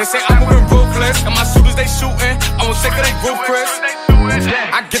clip. They say I'm moving ruthless, and my shooters they shooting. I won't shake of they roof, Chris.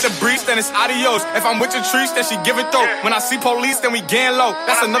 I get the breeze, then it's adios. If I'm with your trees, then she give it though. When I see police, then we gang low.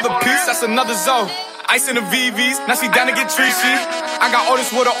 That's another piece, that's another zone. Ice in the VVs, now she down to get treachy. I got all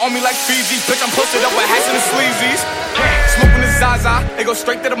this water on me like Fiji. Bitch, I'm posted up with hats and the sleazies. Smoking the Zaza, they go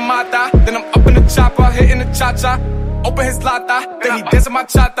straight to the Mata. Then I'm up in the chopper, hitting the cha-cha. Open his lata, then he dancing my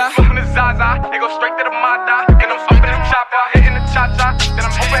chata. Smoking the Zaza, they go straight to the Mata. Then I'm up in the chopper, hitting the cha-cha. Then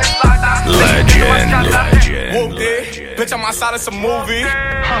I'm open his lata. Legend. Bitch, I'm outside of some movie.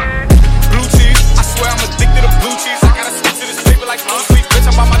 Blue cheese, I swear I'm addicted to blue cheese. I gotta stick to this paper like blue sweet. Bitch,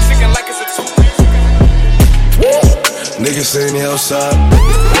 I'm by my chicken like it's a 2-piece. Niggas saying they outside.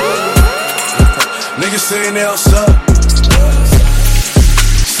 Niggas saying they outside.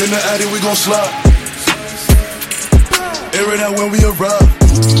 Send the addy, we gon' slide. Air it out when we arrive.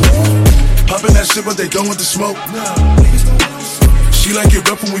 Poppin' that shit, but they done with the smoke. She like it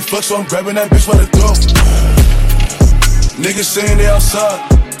rough when we fuck, so I'm grabbing that bitch by the throat. Niggas saying they outside.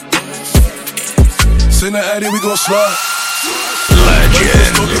 Send the addy, we gon' slide.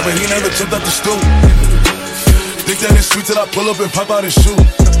 Legend. But he never jumped out the stool. Think that it's sweet till I pull up and pop out his shoe.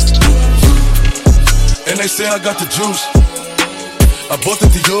 And they say I got the juice. I bought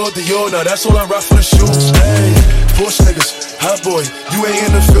the Dior, now that's all I rock for the shoes. Hey, Porsche niggas, hot boy, you ain't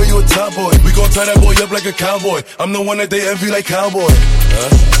in the field, you a top boy. We gon' tie that boy up like a cowboy. I'm the one that they envy like cowboy.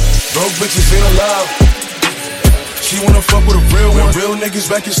 Broke bitches ain't alive. She wanna fuck with a real one. Real niggas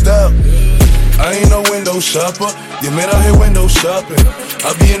back in style. I ain't no window shopper. Your man out here window shopping.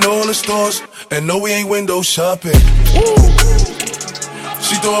 I be in all the stores, and no, we ain't window shopping.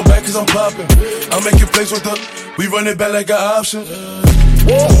 She throw it back cause I'm popping. I make it plays with her. We run it back like an option.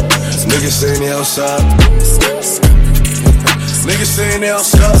 Niggas saying they outside. Niggas saying they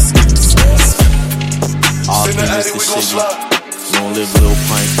outside. Send the addy, we gon' slide. Long live Lil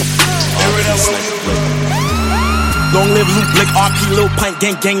Pint. Long live Lil Blick, RP Lil Pint,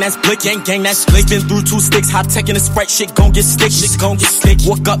 gang, that's Blick, gang, that's Blick. Been through 2 sticks, hot tech in the Sprite, shit gon' get stick,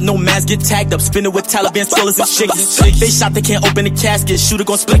 Walk up, no mask, get tagged up, spinning with Taliban spoilers and chicks. They shot, they can't open the casket, shooter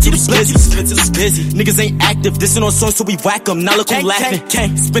gon' split till it's busy. Niggas ain't active, dissing on songs so we whack them, now look who laughing.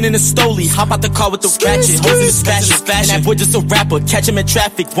 Spinning the stoley, hop out the car with the ratchet, hoes in his fashion. That boy just a rapper, catch him in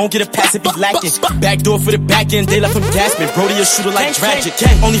traffic, won't get a pass if he lacking. Back door for the back end, they left him gasping, Brody a shooter like Dragic.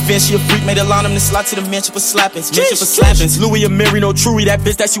 Only fan, she a freak, made a line him to slide to the mansion for slappings. Louis and Mary, no Truey, that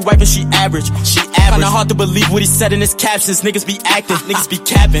bitch that she wiping, she average. Kinda hard to believe what he said in his captions. Niggas be acting, niggas be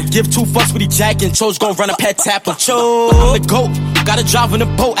capping. Give 2 fucks with he jacking. Cho's gon' run a pet tapper. Cho, I'm the GOAT. Gotta drive in the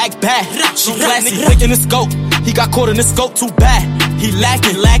boat, act bad. She classy, flicking the scope. He got caught in the scope, too bad. He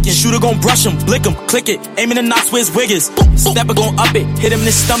lacking. Shooter gon' brush him, blick him, click it. Aiming the knocks where his wig is. Stepper gon' up it, hit him in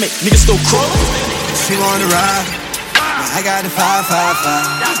his stomach. Niggas still crook. She wanna ride. I got the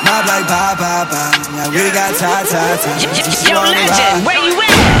 555, mob like bye. Yeah, we got tie. Yo, legend, where you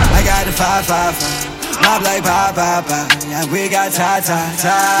at? I got the 555, mob like bye. Yeah, we got tie.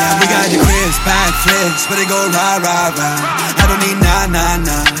 Yeah, we got the cribs, back flips, but it go rah. I don't need nah.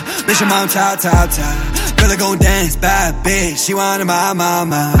 Bitch, I'm on top. Girl, I gon' dance, bad bitch. She wanna my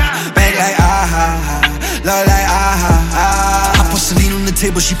mama. Bang like love like I put Celine on the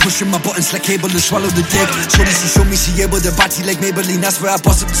table, she pushing my buttons like cable to swallow the dick. Shorty, she show me she able to body like Maybelline, that's where I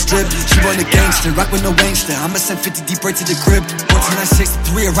bust up the strip. She run a gangster, rock with no gangster. I'ma send 50 deep right to the crib.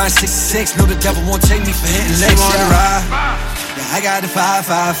 12963, around 66. Know the devil won't take me for hitting legs. She wanna ride. Yeah, I got the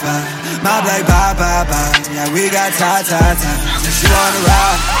 555. My black bye. Yeah, we got tie. She wanna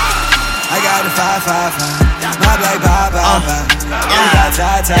ride. I got the 555. My black bye. We got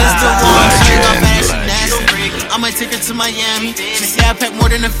tie. It's the one, she got fashion, nasty. I might take her to Miami. She say I pack more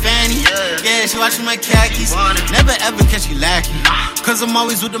than a fanny. Yeah, she watching my khakis. Never ever catch me lacking. Cause I'm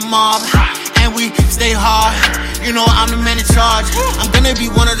always with the mob. And we stay hard. You know I'm the man in charge. I'm gonna be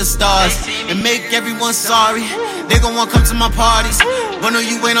one of the stars. And make everyone sorry. They gon' wanna come to my parties. But no,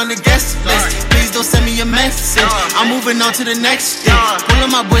 you ain't on the guest list. Please don't send me a message. I'm moving on to the next thing. Pulling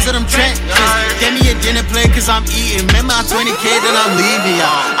my boys at them trenches. Get me a dinner plate cause I'm eating. Remember I'm 20K then I'm leaving,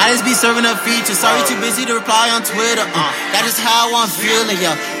 y'all. I just be serving up features. Sorry, too busy to reply on Twitter. That is how I'm feeling,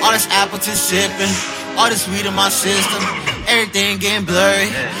 yo. All this Appleton shipping, all this weed in my system, everything getting blurry.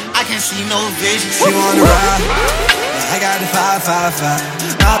 I can't see no vision. She wanna ride. I got the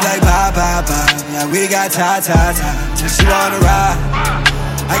 555. My black bye. Yeah, we got tie. She wanna ride.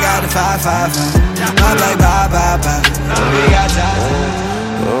 I got the 555. My black bye. Yeah, we got tie.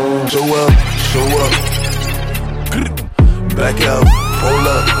 Show up. Back out, roll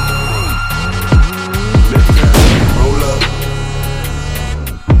up. Roll up.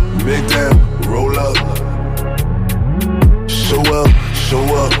 Big damn, roll up. Show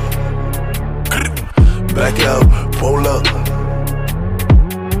up. Back out, roll up.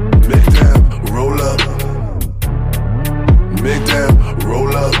 Big damn, roll up. Big damn,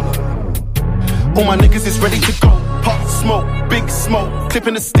 roll up. All my niggas is ready to go. Pop smoke, big smoke,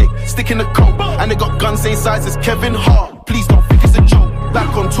 clipping the stick in the coat. And they got guns same size as Kevin Hart. Please don't think it's a joke.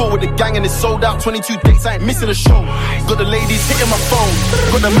 Back on tour with the gang and it's sold out. 22 dates, I ain't missing a show. Got the ladies hitting my phone,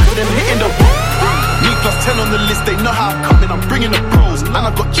 got the man them hitting the road. Me plus 10 on the list, they know how I'm coming, I'm bringing the pros. And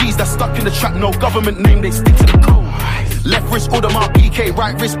I got G's that stuck in the trap, no government name, they stick to the code. Left wrist order my PK,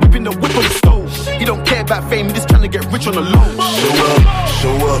 right wrist whipping the whip on the stove. He don't care about fame, he just trying to get rich on the low.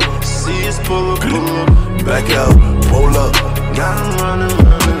 Show up, see us pull up, back out, roll up. Got him running,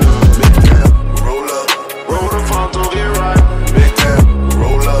 big time, roll up, roll the front door, get right, big time,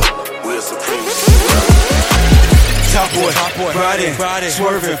 roll up, we're supreme. Top boy, riding,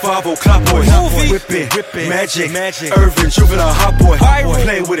 swerving, 5-0, clock boy, whipping, magic, Irvin, juvenile, hot boy,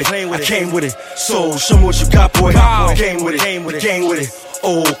 play with it, I came with it, so show me what you got, boy, game with it, gang with it.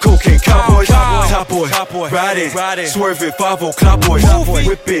 Oh, cocaine cowboys, top boy, riding, swerving, 5-0, clock boys,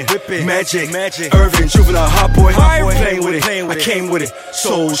 whipping, magic, Irvin, juvenile, hot boy, playing with it, I came with it,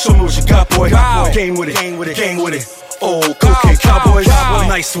 so show me what you got, boy, game with it, gang with it. Oh, cocaine cowboys,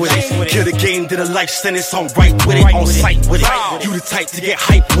 nice with it. Kill the game, did a life sentence, on right with it, on sight with it. You the type to get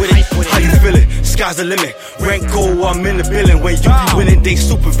hype with it. How you feeling? Sky's the limit. Rank gold, I'm in the billing. When you be winning, they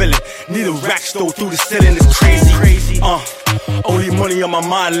super villain. Need a rack stole through the ceiling, it's crazy. Only money on my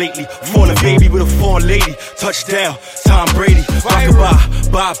mind lately. Falling baby with a foreign lady. Touchdown, Tom Brady. Rockabye,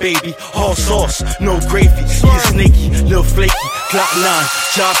 bye baby. All sauce, no gravy. Yeah, snaky, little flaky. Clock 9,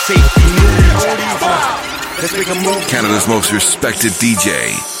 job safety. Let's make a move. Canada's most respected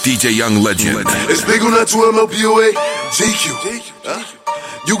DJ Young Legend. It's big on that 2 MLPOA,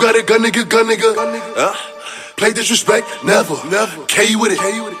 GQ. You got a gun nigga. Play disrespect, never. K with it.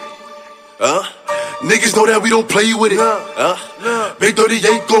 Niggas know that we don't play with it. Big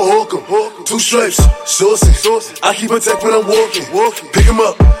 38, go hawk 'em. 2 stripes, saucing. I keep a tech when I'm walking. Pick 'em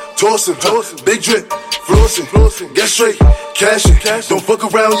up, toss 'em. Big drip, flossing. Get straight, cashing. Don't fuck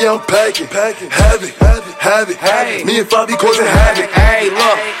around, yeah, I'm packing. Have it. Me and Fabi causing havoc. Hey,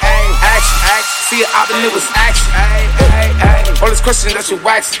 look, action. See it out the niggas action. All this question that you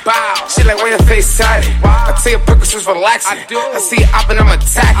waxing. Shit like why your face tatted. I tell you Percocets relaxing. I see it up and I'm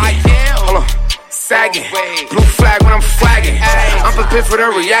attacking. Hold on. Sagging, blue flag when I'm flagging. I'm prepared for the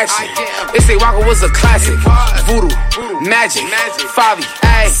reaction. They say Waka was a classic. Voodoo, magic, Fabi,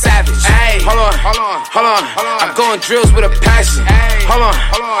 savage. Hold on. I'm going drills with a passion. Hold on.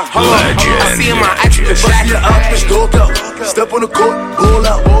 I see in my action the black. Bitch, dog out. Step on the court, ball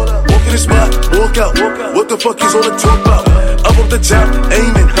out. Walk in the spot, walk out. What the fuck is on the top out? Up the top,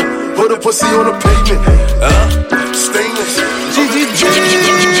 aiming. Put a pussy on the pavement. Stainless.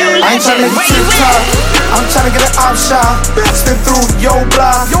 I ain't tryna make a TikTok, I'm tryna get an opshot. Spin through your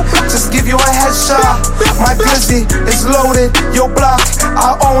block, just give you a headshot. My glizzy is loaded, your block,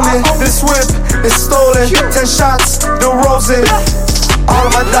 I own it. This whip is stolen, 10 shots, the rose it. All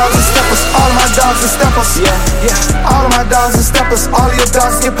of my dogs and steppers, all of my dogs and steppers. All of my dogs and steppers, all of your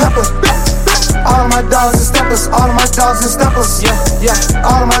dogs get peppered. All of my dogs and steppers, all of my dogs and steppers.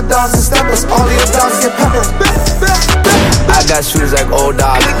 All of my dogs and steppers, all of your dogs get peppered. I got shoes like old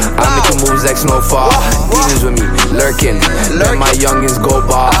dog. I'm making moves like Snowfall. Demons with me, lurking. Let my youngins go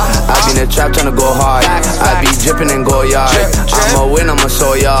ball. I be in the trap tryna go hard. I be dripping and go yard. I'ma win, I'ma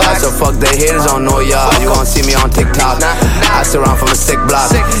show y'all. So fuck the haters, don't know y'all. You gon' see me on TikTok. I surround from a sick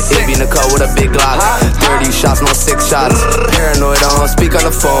block. It be in the cut with a big Glock. 30 shots, no 6 shots. Paranoid, I don't speak on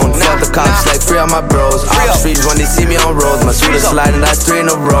the phone. Fuck the cops like free on my bros. Off streets when they see me on roads. My shooter sliding, that's 3 in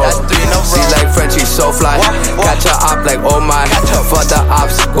a row. She's like Frenchie, so fly. Got your op like oh my. Fuck the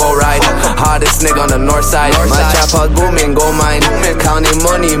ops, go right. Hardest nigga on the north side. My trap house booming, go mine. Counting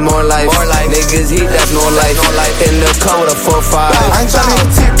money, more life. Niggas heat, that's no life. In the car with a 4-5. I ain't tryna get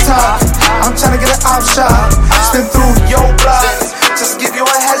TikTok, I'm tryna get an opshot. Spin through your block, just give you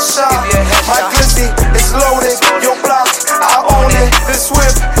a headshot. My glizzy is loaded, your block, I own it. This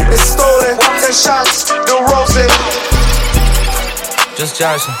whip is stolen, 10 shots, the rose it. Just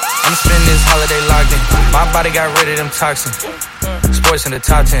joshing, I'm spending this holiday locked in. My body got rid of them toxins. Sports in the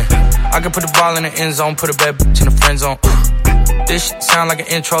top 10. I can put the ball in the end zone, put a bad bitch in the friend zone. This shit sound like an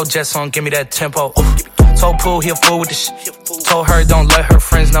intro jet song, give me that tempo. Told Pooh he a fool with the shit. Told her don't let her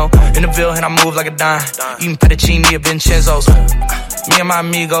friends know. In the Ville and I move like a dime. Eating fettuccine at Vincenzo's. Me and my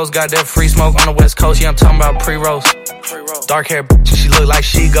amigos got that free smoke on the West Coast. Yeah, I'm talking about pre-rolls. Dark hair bitch, she look like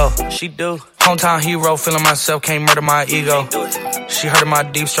she go. She do. Hometown hero, feeling myself, can't murder my ego. She heard of my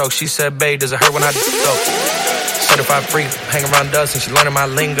deep stroke. She said, babe, does it hurt when I do so? Certified freak, hang around dust and she learning my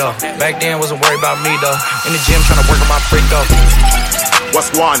lingo. Back then, wasn't worried about me though. In the gym, trying to work on my freak though. What's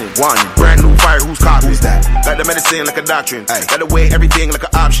wanted? Brand new fire, who's copy? Who's that? Got the medicine like a doctrine. Ay. Got to weigh everything like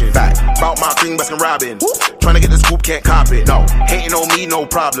an option. Fact. Bout my thing, Baskin Robin. Trying to get the scoop, can't cop it. No. Hating on me, no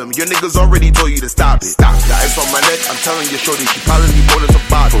problem. Your niggas already told you to stop it. Stop. The ice on my neck, I'm telling you, shorty, she probably rolling the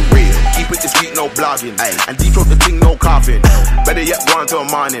bottle. For real. Keep it discreet, no blogging. Ay. And deep throat the thing, no coughing. Better yet, go on till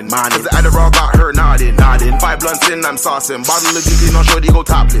morning. Cause the Adderall got her nodding. 5 blunts in, I'm saucing. Bottle of GP, not sure they go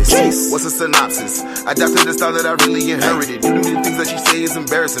topless. What's the synopsis? Adapted the style that I really inherited. You do the things that she say is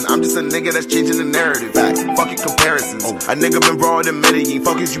embarrassing. I'm just a nigga that's changing the narrative. Fucking comparisons. A nigga been broad in Medellin.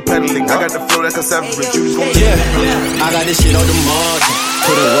 Fuck is you peddling? I got the flow like a severance. You just gon' I got this shit on the margin.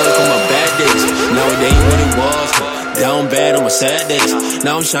 Put in work on my bad days. Now it ain't what it was. Down bad on my sad days.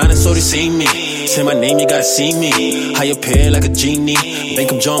 Now I'm shining so they see me. Say my name, you gotta see me. High up here like a genie.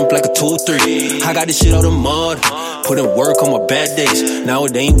 Make 'em jump like a 2-3. I got this shit out of mud. Put in work on my bad days. Now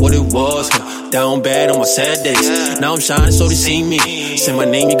it ain't what it was. Down bad on my sad days. Now I'm shining so they see me. Say my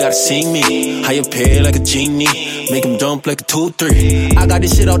name, you gotta see me. High up here like a genie. Make 'em jump like a 2-3. I got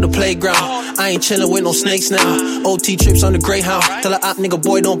this shit out the playground. I ain't chillin' with no snakes now. OT trips on the Greyhound. Tell a op nigga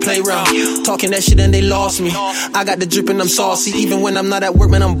boy don't play round. Talking that shit and they lost me. I got the drip and I'm saucy. Even when I'm not at work,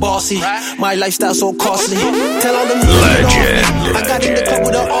 man, I'm bossy. My lifestyle so costly. Tell all them legend. I got in the club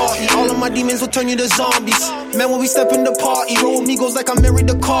with a RE. All of my demons will turn you to zombies. Man, when we step in the party, roll me goes like I'm married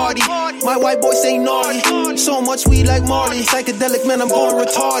to Cardi. My white boy say naughty. So much weed like Marley. Psychedelic, man, I'm going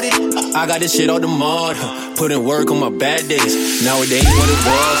retarded. I got this shit out the mud. Put in work on my bad days. Now it ain't what it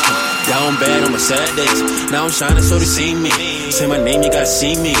was. Down bad on my sad days. Now I'm shining so they see me. Say my name, you gotta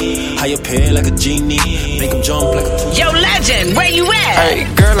see me. High up here like a genie. Make 'em jump like a... Yo, legend, where you at? Hey,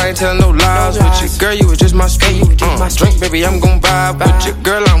 girl, I ain't telling no lies with you. Girl, you was just my speed. Drink, baby, I'm gon' vibe with you.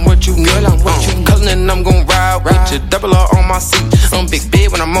 Girl, I'm what you need. Cousin and I'm gon' ride with you. Double R on my seat. I'm big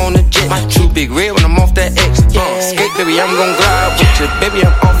bed when I'm on the jet. True big red when I'm off that X. Skate, baby, I'm gon' glide with you. Baby,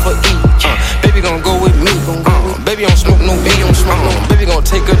 I'm off for E. Baby, gon' go with me. Baby, don't smoke no weed. Baby, gon'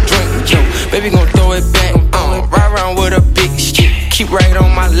 take a drink. Baby, gon' throw it back. Ride around with a big shit. Keep right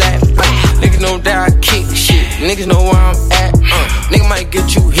on my lap. Niggas know that I kick shit. Niggas know where I'm at. Nigga might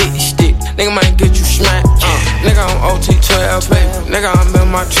get you hit stick. Nigga might get you smacked. Nigga, I'm OT12, baby. Nigga, I'm in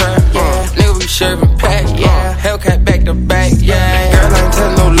my trap. Nigga, we serving pack. Hellcat back to back. Girl, I ain't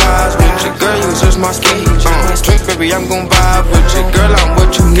telling no lies with you. Girl, you was just my ski. Drink, baby, I'm gon' vibe with you. Girl, I'm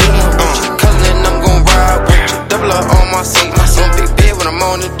what you need. Cousin and I'm gon' ride with you. Double up on my seat. I'm big bed when I'm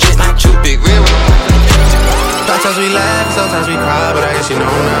on the jet. Too big real when I'm on the jet. Sometimes we laugh, sometimes we cry, but I guess you know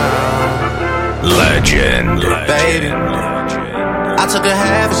now. Legend. Baby, I took a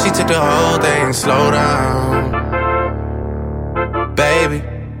half and she took the whole thing. Slow down. Baby,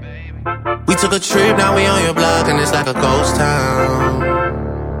 we took a trip, now we on your block and it's like a ghost town.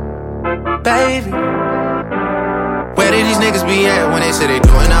 Baby, where did these niggas be at when they say they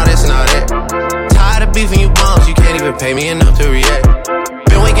doing all this and all that? Tired of beefing you bums, you can't even pay me enough to react.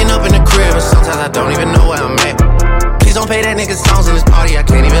 Been waking up in the crib and sometimes I don't even know where I'm at. Please don't play that nigga songs in this party, I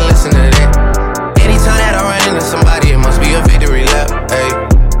can't even listen to that. Anytime that I run into somebody, it must be a victory lap. Hey,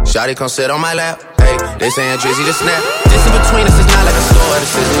 shawty come sit on my lap. Hey, they saying Drizzy to snap. This in between us is not like a store,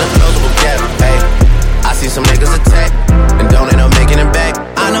 this isn't a closable gap. Hey, I see some niggas attack and don't end up making it back.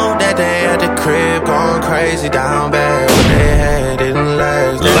 I know that they at the crib going crazy down bad. What they had didn't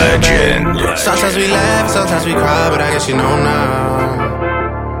last. Legend. Sometimes we laugh, sometimes we cry, but I guess you know now.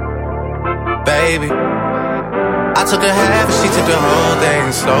 Baby, I took a half and she took the whole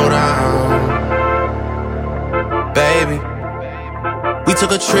thing. Slow down. Baby, we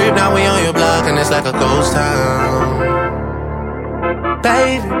took a trip, now we on your block and it's like a ghost town.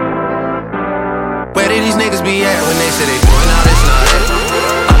 Baby, where did these niggas be at when they say they doing all this and all that?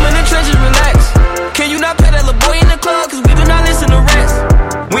 I'm in the trenches, relax. Can you not pay that little boy in the club? Cause we do not listen to rest.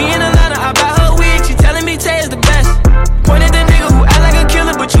 We in Atlanta, I buy her wig, she telling me Tay is the best. Point at the nigga who act like a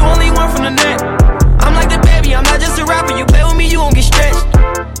killer, but you only one from the net. I'm like the baby, I'm not just a rapper. You play with me, you won't get stretched.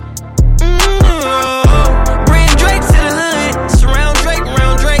 Bring Drake to the hood, surround Drake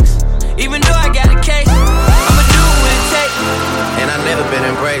around Drakes. Even though I got a case, I'ma do what it takes. And I've never been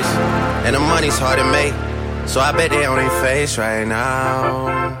embraced, and the money's hard to make, so I bet they on their face right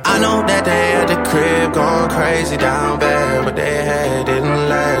now. I know that they at the crib going crazy down bad, but they had didn't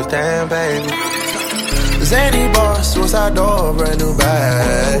last, damn baby. Zany boss, suicide door, brand new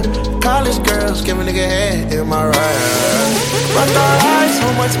bag. College girls, give a nigga head in my ride. Rock our eyes,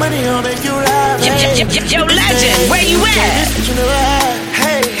 so much money, I'll make you laugh. Yo, legend, where you at?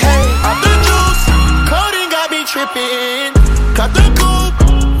 Hey, off the juice, codeine got me tripping. Cut the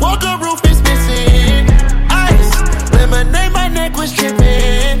coupe, walker roof is missing. Ice, lemonade, my neck was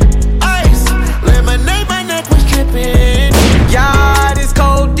dripping. Ice, lemonade, my neck was dripping. Yeah, this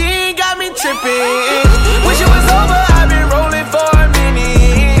codeine got me tripping. Wish it was over, I've been rolling for a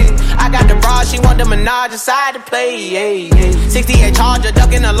minute. I got the bra, she want the Minaj inside to play. 68 Charger,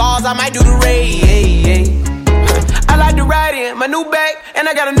 ducking the laws, I might do the raid. I like to ride in my new bag, and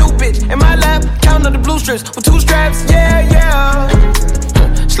I got a new bitch in my lap. Counting up the blue strips with 2 straps. Yeah,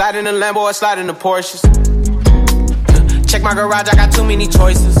 yeah. Slide in the Lambo or slide in the Porsches. Check my garage, I got too many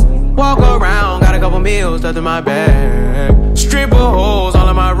choices. Walk around, got a couple meals stuffed in my bag. Stripper hoes all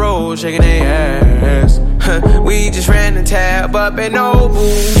on my road, shaking their ass. We just ran the tab up at Nobu.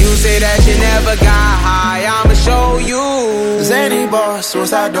 You say that you never got high, I'ma show you. Zany boss,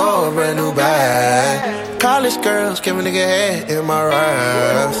 suicide door, brand new bag. College girls, give a nigga head in my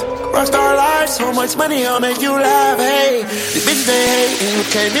raps. Rockstar life, so much money, I'll make you laugh. Hey, the bitch they hate, and you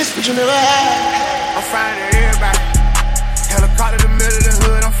can't miss what you never had. I'm flying to everybody. Helicopter in the middle of the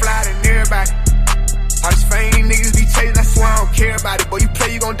hood, I'm flying to everybody. All these fame niggas be chasing, I swear I don't care about it. Boy, you play,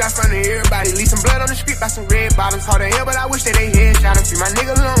 you gon' die in front of everybody. Leave some blood on the street by some red bottoms. Hard to hell, but I wish that they headshot him. See my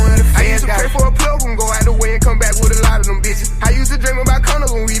nigga alone in the fans. I used to pray for a plug and go out the way and come back with a lot of them bitches. I used to dream about condos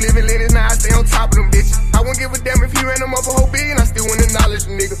when we live in Lennox, now I stay on top of them bitches. I wouldn't give a damn if he ran them up a whole billion, I still wouldn't acknowledge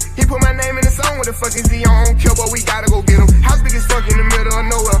the nigga. He put my name in the song, what the fuck is he on? I don't care, but we gotta go get him. House big as fuck in the middle of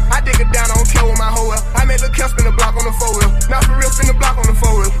nowhere. I dig it down, I don't care with my hoe well. I made Lil' Kel spin the block on the 4-wheel. Not for real, spin the block on the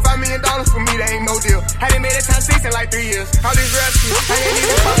 4-wheel. $5 million for me, that ain't no deal. I done made it time 6 in like 3 years. All this rap shit, I ain't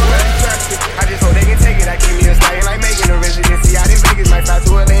even fuck around these trap shit. I just hope they can take it, I give me a stallion like making a residency. Out in Vegas, might fly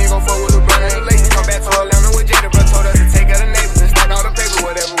to LA, ain't gon' fuck with a brother and lady. Come back to Atlanta with Jada, bro, told us to take her to neighbors and stack all the paper,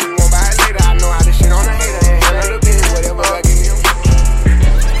 whatever we want, buy it later. I know how to shit on a hater and handle the business, whatever I give me.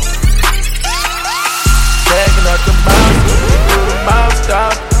 Tagging up the mouse, through the mouse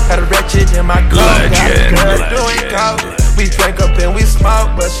stop. Had a ratchet in my car, got a girl doing coke. We drink up and we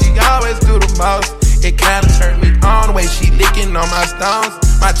smoke, but she always do the most. It kinda turned me on the way she licking on my stones.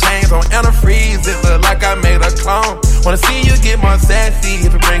 My chains on antifreeze, it look like I made a clone. Wanna see you get more sassy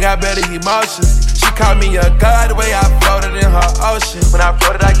if it bring out better emotions. She called me a god the way I floated in her ocean. When I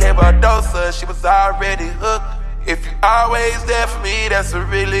floated, I gave her a dose of, she was already hooked. If you always there for me, that's a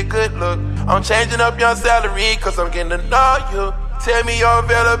really good look. I'm changing up your salary, cause I'm getting to know you. Tell me your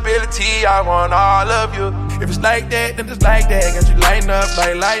availability, I want all of you. If it's like that, then it's like that. Got you lighting up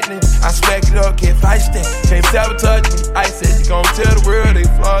like lightning. I smack it up, can't fight that. Can't sabotage me. I said you gon' tell the world they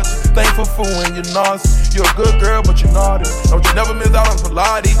flaws you. Thankful for when you're nauseous. You're a good girl, but you're naughty. Don't you never miss out on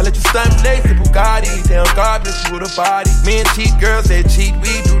Pilates. I let you stunt lace the Bugatti. Damn God, bitch, you with a body. Me and cheat girls, they cheat.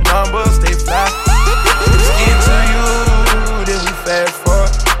 We do numbers, they fly. Skin to you, then we fast forward.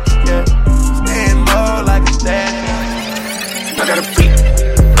 Yeah, stand low like a dad. I got a freak.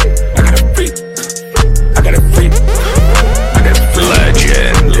 I got a freak. I got a freak. I got a freak.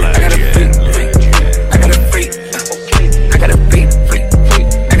 Legend. I got a freak. I got a freak. I got a freak.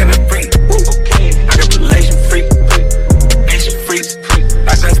 I got a freak. I got Malaysian freak. Asian freaks.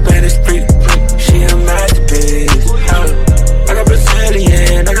 I got Spanish freak. She a masterpiece. I got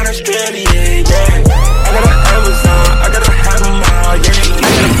Brazilian. I got Australian. Yeah. I got an Amazon. I got a have them all. Yeah.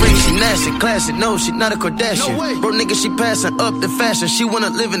 I got a freak, she nasty, classic, no, she not a Kardashian. No bro, nigga, she passing up the fashion, she wanna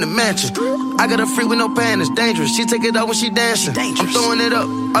live in the mansion. I got a freak with no pan, it's dangerous, she take it out when she dancing. I'm throwing it up,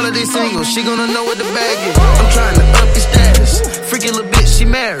 all of these singles, she gonna know what the bag is. I'm trying to up your status, freaky little bitch, she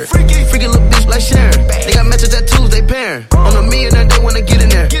married. Freaky little bitch like Sharon, they got matching tattoos, they pairing. On a millionaire, they wanna get in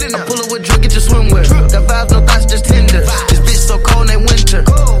there. I pull her with drip, get your swimwear. Got vibes, no thoughts, just tender. This bitch so cold, ain't winter.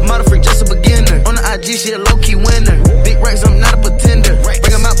 Model freak, just a beginner. On the IG, she a low-key winner. Big racks, I'm not a pretender. Bring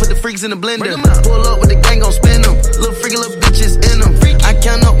them out, put the freaks in the blender. Pull up with the gang, gon' spin them. Little freaky little bitches in them. I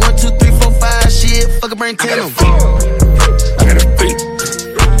count up 1, 2, 3, 4, 5. Shit, fuck a brain 10 them. I got a freak.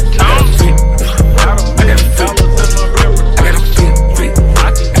 I got a freak. I got a freak. I got a freak. I got a freak.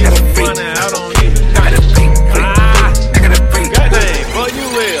 I got a freak. I got a freak. I got a freak. Goddamn, boy, you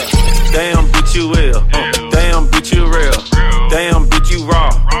will. Damn, bitch, you will. Damn, bitch, you real. Damn, bitch, you raw.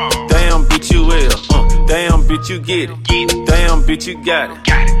 Damn, bitch, you will. Damn, bitch, you get it. Damn, bitch, you got it.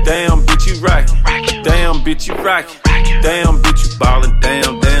 Damn, bitch, you rock it. Damn, bitch, you rock it. Damn, bitch, you ballin'.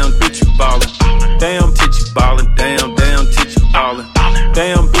 Damn, bitch, you ballin'. Damn, tit, you ballin'. Damn, tit, you ballin'.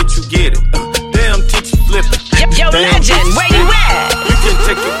 Damn, bitch, you get it. Damn, tit, you flippin'. Yo, legend, where you at? You can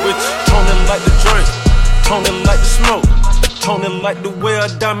take it with you. Tonin' like the drink. Tonin' like the smoke. Tonin' like the way a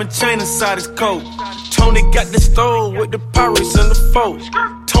diamond chain inside his coat. Tony got the stove with the pirates and the folk.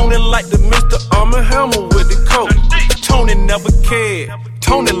 Tony like the Mr. Arm & Hammer with the coat. Tony never cared.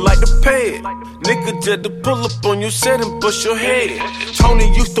 Tony like the pad. Nigga just to pull up on your set and bust your head. Tony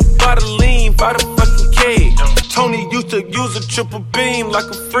used to buy the lean, buy the fucking keg. Tony used to use a triple beam like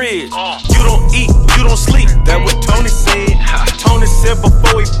a fridge. You don't eat, you don't sleep, that what Tony said. Tony said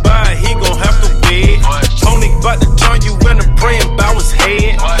before he buy it, he gon' have to wed. Tony bout to turn you in and praying about his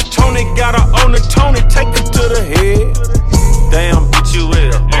head. Tony got her on the Tony, take her to the head. Damn, bitch, you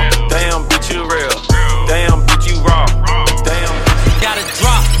ill. Damn, bitch, you real. Damn, bitch, you raw. Damn.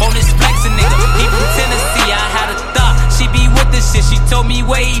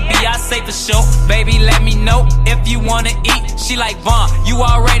 for sure. Baby, let me know if you wanna eat. She like, Vaughn, you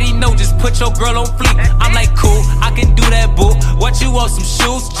already know, just put your girl on fleek. I'm like, cool, I can do that, boo. What you want, some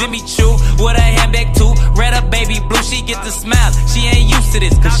shoes? Jimmy Choo, with a handbag too. Red up, baby blue, she get the smile. She ain't used to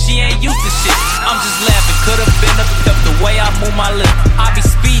this, cause she ain't used to shit. I'm just laughing, could've been a pimp, the way I move my lip. I be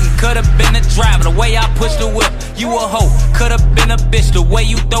speeding, could've been a driver, the way I push the whip. You a hoe, could've been a bitch, the way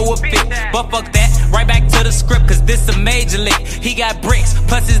you throw a fit. But fuck that, right back to the script, cause this a major lick. He got bricks,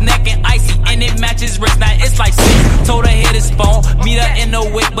 plus his neck and icy, and it matches wrist. Now it's like 6, told her hit his phone, meet her in the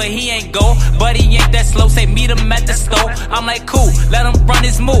wick, but he ain't go. But he ain't that slow, say meet him at the store. I'm like, cool, let him run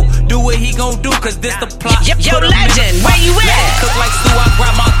his move, do what he gon' do, cause this the plot. Yo, legend, where you at? Cook like stew, I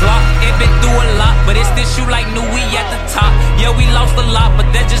grab my Glock. It been through a lot, but it's this shoe like new, we at the top. Yeah, we lost a lot, but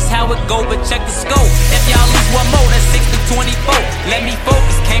that's just how it go. But check the scope, if y'all lose one more, that's 6 to 24. Let me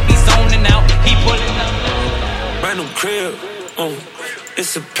focus, can't be zoning out. He pulling up. Brand new crib,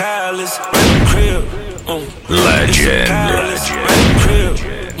 it's a palace. Brand new crib, legend.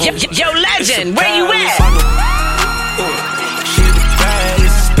 Yo, legend, where you at? She the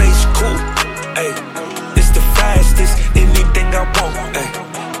baddest, space cool. Ay, it's the fastest, anything I want. Ay,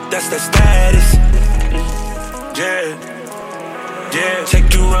 that's the status. Yeah,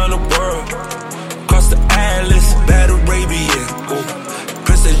 take you around the world, across the Atlas, Bad Arabian.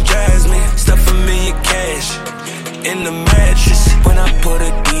 Princess Jasmine, stuff $1 million cash in the mattress. When I put a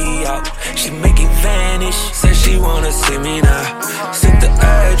D out, she make it vanish. Said she wanna see me now. Sent the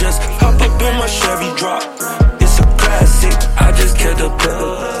address, hop up in my Chevy drop. It's a classic. I just killed a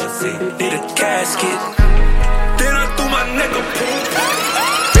pussy, need a casket. Then I threw my neck up.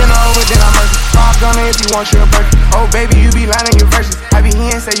 Been over, then I'm hurt. Bob on it if you want your burger. Oh baby, you be lying your verses. I be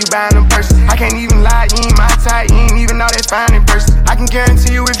here and say you buying them purses. I can't even lie, you ain't my type. You ain't even know that's fine in person. I can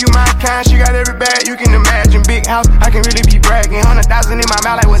guarantee you if you my kind, she got every bag you can imagine. Big house, I can really be bragging. 100,000 in my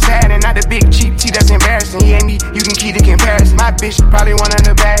mouth like what's happening. Not the big cheap tea that's embarrassing. He ain't me, you can keep the comparison. My bitch probably one of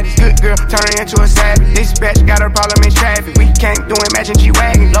the baddest. Good girl, turning into a savage. This bitch got a problem in traffic. We can't do it, matching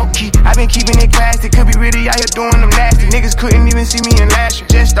G-Wagon. Low key, I been keeping it classy. Could be really out here doing them nasty. Niggas couldn't even see me in last year.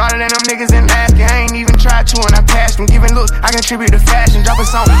 Just started and them niggas in last year. I ain't even tried to and I passed them. Giving looks, I contribute to fashion. Drop a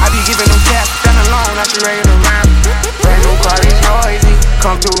song, I be giving them cash. Stand alone, I should regular round. Brand new car is noisy.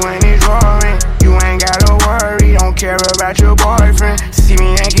 Come through and it's roaring. You ain't gotta worry, don't care about your boyfriend. See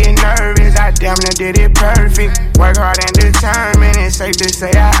me and get nervous, I damn near did it perfect. Work hard and determined, it's safe to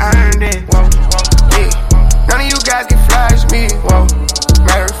say I earned it. Whoa, yeah. None of you guys can flash me, whoa.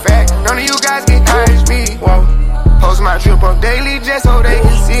 Matter of fact, none of you guys can urge me, whoa. Post my trip up daily just so they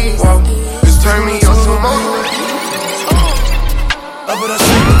can see, whoa. Just turn me on some more. Up with a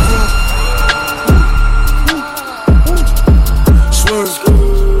shake. Swerve.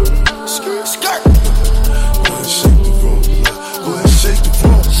 Skirt. Go ahead, shake the room. Go ahead, shake the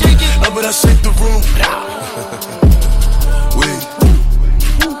room. Shake it. Up with a shake the room. Wait.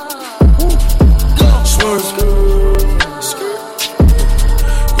 Swerve. Skirt.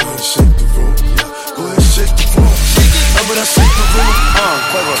 Go ahead, shake the room. Go ahead, shake the room. Shake it. Up with a shake the room.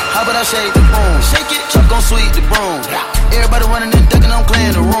 Quiver. How about I shake the room? Shake it. Chuck gon' sweep the broom. Everybody running and ducking, I'm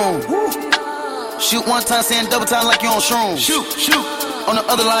clearing the room. Shoot one time, saying double time like you on shrooms. Shoot. On the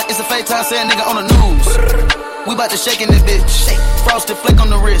other line, it's a fake time, saying nigga on the news. We bout to shake in this bitch. Frosted flake on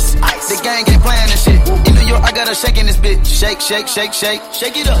the wrist. The gang ain't playing this shit. In New York, I got her shaking this bitch. Shake.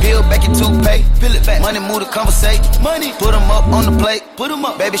 Shake it up. Peel back your toothpaste. Peel it back. Money move to conversate. Money. Put them up on the plate. Put them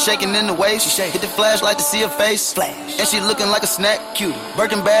up. Baby shaking in the waist. She shake. Hit the flashlight to see her face. Flash. And she looking like a snack. Cutie.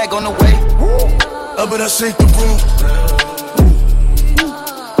 Birkin bag on the way. Up and I shake the room.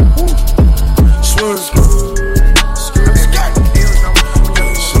 Swerve.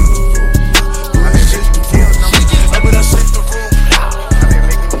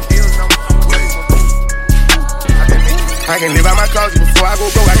 I can live out my closet before I go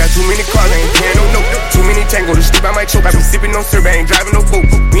broke. I got too many cars, I ain't paying no note. Too many tango to sleep, I might choke. I be sipping no syrup, I ain't driving no boat.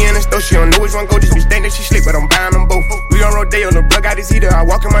 Me and the stove, she don't know which one go. This bitch think that she slick, but I'm buying them both. We on Rodeo, the plug got his heater. I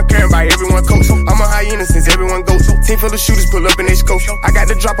walk in my car and buy everyone coats. I'm a hyena since everyone goes. Team full of shooters pull up in they scope. I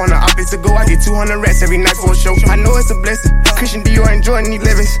got the drop on the opposite go. I get 200 rats every night for a show. I know it's a blessing. Christian Dior and Jordan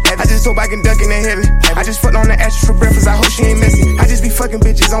 11s. I just hope I can duck in the heaven. I just fucked on the ashes for breakfast. I hope she ain't messy. I just be fucking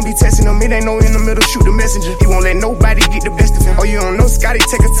bitches, don't be testing them. It ain't no in the middle, shoot the messenger. He won't let nobody get the best of him. Oh, you don't know Scotty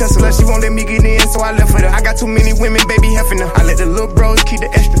take a Tesla. She won't let me get in, so I left with her. I got too many women, baby, heffing her. I let the little bros keep the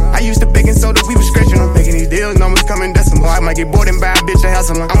extra. I used the baking soda, we was scratching them. Making these deals, numbers coming decimal. I might get bored and buy a bitch a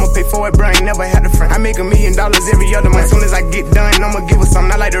house alone. I'ma pay for it, bro, I ain't never had a friend. I make $1 million every other month. As soon as I get done, I'ma give her something.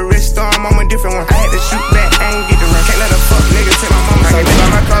 Not like the rich storm, I'm a different one. I had to shoot back, I ain't get the run. Can't let a fuck nigga take my mama. I can't live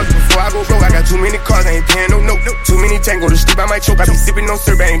out my cars before I go broke. I got too many cars, I ain't paying no note. Too many tango to sleep, I might choke. I be sipping no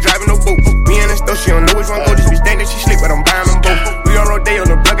syrup, I ain't driving no boat. Me and the store, she don't know which one go. This bitch think that she slick, but I'm buying them both. We on Rodeo,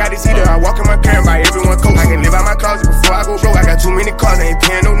 the plug out this heater. I walk in my car and buy everyone coat. I can live out my closet before I go broke. I got too many cars, I ain't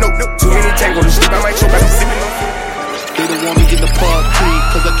paying no note. Too many tango to sleep, I might choke. I be sipping no syrup. They don't want me in the party,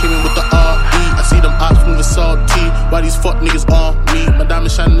 cause I came in with the R.E. I see them ops moving salty, why these fuck niggas on me? My diamond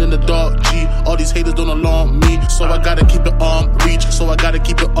shining in the dark, G. All these haters don't alarm me, so I gotta keep it on reach, so I gotta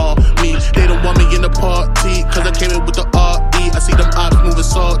keep it on me. They don't want me in the party, cause I came in with the R.E. I see them ops moving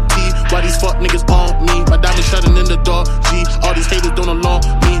salty, why these fuck niggas on me? My diamond shining in the dark, G. All these haters don't alarm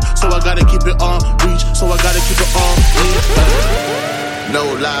me, so I gotta keep it on reach, so I gotta keep it on me. No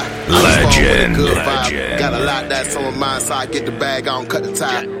lie, Legend. Good vibe. Got a lot that's on my mind, so I get the bag, I don't cut the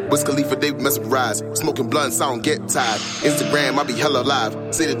tie. Wiz Khalifa, they mesmerize. Smoking blunts, I don't get tired. Instagram, I be hella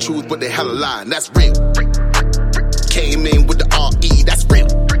live. Say the truth, but they hella lie, and that's real. Came in with the R.E., that's real.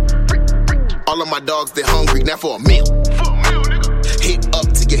 All of my dogs, they hungry, now for a meal. Hit up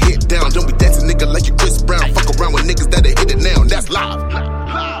till you hit down. Don't be dancing, nigga, like you Chris Brown. Fuck around with niggas that they hit it now, that's live.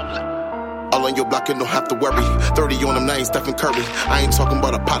 All on your block and don't have to worry. 30 on them, now ain't Stephen Curry. I ain't talking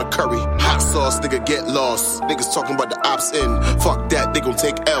about a pot of curry. Hot sauce, nigga, get lost. Niggas talking about the ops in. Fuck that, they gon'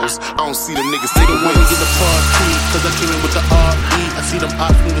 take L's. I don't see the niggas take the wins. They don't want me in the party, cause I came in with the R.E. I see them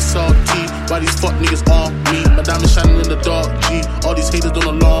ops moving salty, why these fuck niggas on me? My diamond shining in the dark, G. All these haters don't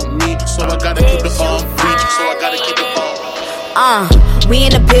alarm me, so I gotta keep it on reach, so I gotta keep it on. We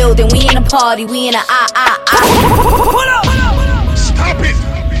in the building, we in the party, we in the Pull up! Stop it!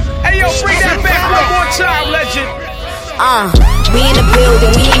 Hey yo, bring that back one more time, legend. We in the building,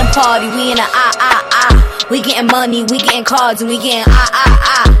 we in the party, we in the We getting money, we getting cards, and we getting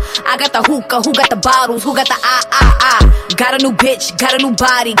I got the hookah, who got the bottles, who got the Got a new bitch, got a new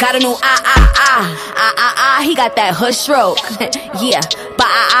body, got a new He got that hood stroke, yeah. But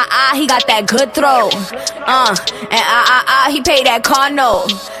he got that good throw, and he paid that car note.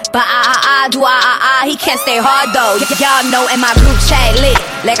 But he can't stay hard though. Y'all know in my group chat lit,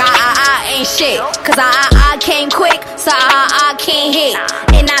 like ain't shit. Cause I came quick, so I can't hit.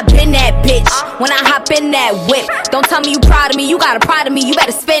 And I been that bitch when I hop in that whip. Don't tell me you proud of me, you got a pride of me, you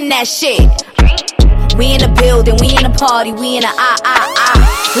better spin that shit. We in the building, we in the party, we in the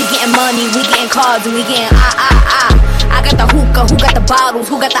We getting money, we getting cards, and we getting I got the hookah, who got the bottles,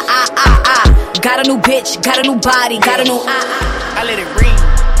 who got the Got a new bitch, got a new body, got a new I let it ring.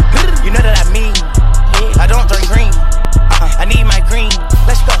 You know that I mean, I don't drink green. I need my green.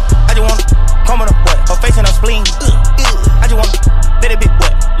 Let's go. I just wanna come on up, what? Her face and her spleen. I just wanna let it be what?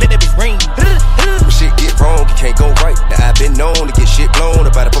 Let it be ring. When shit get wrong, you can't go right. Now I've been known to get shit blown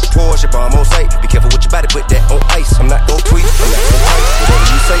about a proportion, but I'm on sight. Be careful with your body, put that on ice. I'm not gon' tweet, I'm not gon' fight. Whatever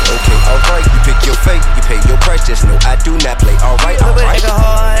you say, okay, alright. You pick your fate, you pay your price. Just know I do not play. Alright,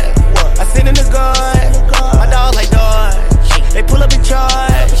 alright. I send in the gun. My dog like dog. They pull up in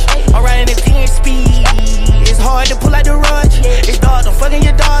charge. I'm riding at 10 speed. It's hard to pull out the rush. It's dog, I'm fucking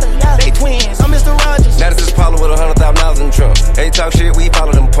your daughter. They twins, I'm Mr. Rogers. Now this is Paulo with $100,000 in the trunk. They talk shit, we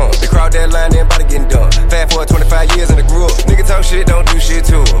follow them pumps. They crowd that line, everybody getting done. Fast forward 25 years and I grew up. Nigga talk shit, don't do shit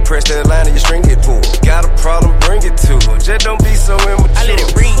to her. Press that line and your string get pulled. Got a problem, bring it to her. Just don't be so immature. I let it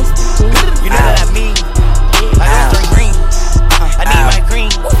ring. You know what I mean. I don't drink green. I need my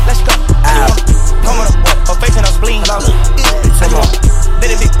green. Let's go. Come on up, what? Her face and her spleen. Let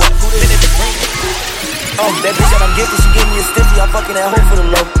it be what? Let it be green. That bitch that I'm gifted, she give me a stiffy. I'm fucking that hoe for the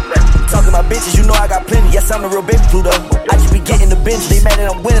low. Talking about bitches, you know I got plenty. Yes, I'm the real baby Pluto. I just be getting the bench. They mad that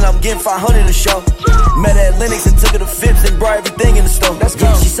I'm winning, I'm getting 500 a show. Met her at Lennox and took her to Phipps and brought everything in the store. Let's go.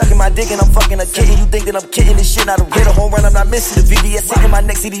 She sucking my dick and I'm fucking a kitten. You think that I'm kidding this shit? Not a hit a home run, I'm not missing. The VVS sitting my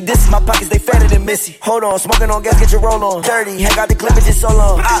neck, CD disses. My pockets, they fatter than Missy. Hold on, smoking on gas, get your roll on. Dirty, hang out the clip, it's just so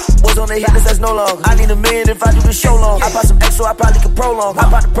long. I was on the hit list, that's no long. I need $1 million if I do the show long. I bought some X so I probably could prolong. I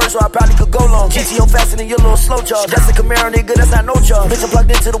bought the purse so I probably could go long. GTO faster than your little slow charge. That's a Camaro, nigga, that's not no charge. Bitch, I'm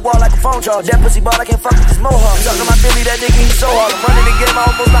plugged into the wall like a phone charge. That pussy ball, I can't fuck with this mohawk. Talking my Billy, that nigga, he's so hard. I'm running the game, I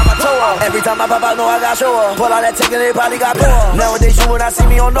almost knock my toe off. Every time I pop out, know I got show off. Pull out that ticket, they probably got blow off. Nowadays, you when I see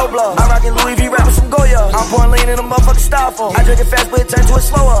me on no blow. I rockin' Louis V, rapping some Goya. I'm pouring lean in a motherfucking styrofoam. I drink it fast, but it turns to it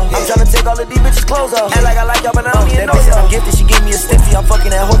slower. I'm tryna take all of these bitches' clothes off. Act like I like y'all, but I don't even know y'all. I'm gifted, she gave me a stiffy. I'm fucking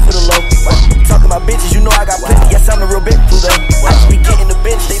that hoe for the low. Talking about bitches, you know I got plenty. Yes, I'm the real big Pluto. I just be getting the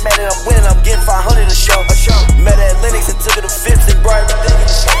bench. They mad that I'm winning, I'm getting 500 a show. Met her at Lennox and took her to Phipps and brought everything in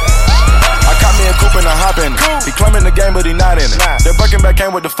the show. I caught me a coupe and I hop in it. He claiming the game, but he not in it. They're breaking back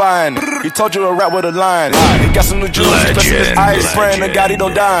came with the fine. He told you to rap with a line. He got some new juice, especially this ice. Praying to God he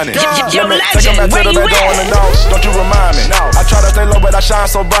don't die in it. Yo, Let me take him back to the back door on the nose. Don't you remind me? I try to stay low, but I shine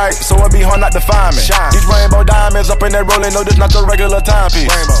so bright, so it be hard not to find me. These rainbow diamonds up in that rolling, no, this not your regular timepiece.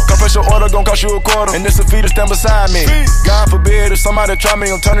 Confession order gon' cost you a quarter, and this a fee to stand beside me. God forbid if somebody try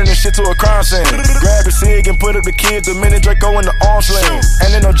me, I'm turning this shit to a crime scene. Grab a cig and put up the kids, the minute Draco in the arm sling.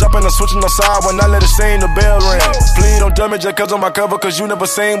 And then no jumping or switching the side when I let it sing, the bell ring. Please don't judge me just cause on my cover, cause you never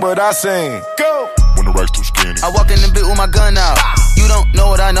seen what I sing. Go! When the racks too skinny. I walk in the bit with my gun out. You don't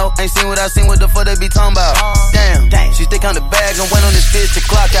know what I know, ain't seen what I seen, what the fuck they be talking about. Damn, she stick on the bag and went on this bitch to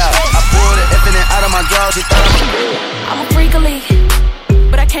clock out. I pulled the effing it out of my jaw, she thought I'm a freak of league,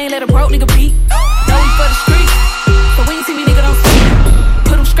 but I can't let a broke nigga beat. No, we for the streets, so when you see me, nigga, don't sleep.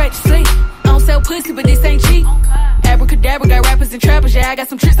 Put them straight to sleep. I don't sell pussy, but this ain't cheap. Abracadabra, got rappers and trappers, yeah, I got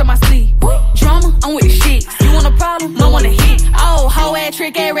some tricks on my sleeve. Drama, I'm with the shit. You want a problem? I want a hit. Oh, hoe ass,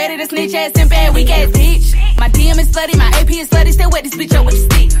 trick ass, ready to snitch ass, and bad, weak ass bitch. My DM is slutty, my AP is slutty, still wet this bitch up with the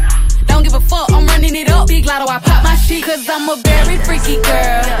stick. Don't give a fuck, I'm running it up. Big lotto, I pop my shit. Cause I'm a very freaky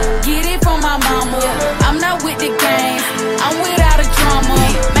girl. Get it from my mama. I'm not with the game, I'm without a drama.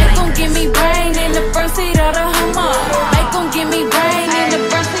 Make them give me brain in the front seat of the Hummer. Make them give me brain in the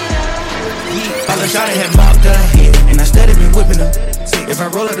front seat of the Hummer. All the shawty had bopped her head, and I steady been whipping her. If I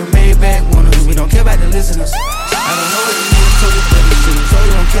roll up the Maybach, we don't care about the listeners. I don't know what the niggas told you, but this shit told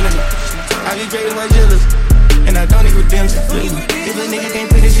you I'm killing it. I be drinking my jealous, and I don't need redemption. If a nigga can't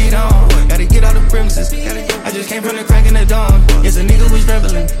put this shit on, gotta get out the premises. I just came from the crack in the dawn. Yes, a nigga was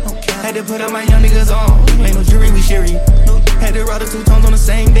traveling. Had to put all my young niggas on. Ain't no jury, we sharing. Had to roll the 2 tones on the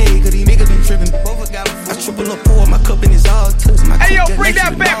same day, cause these niggas been tripping. I triple up, pour my cup and it's all tuss. Hey yo, bring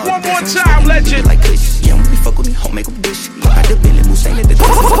that back one more time, legend. Like kush, yeah, when we fuck with me, home make a dish. Got the Billy Moose, ain't let the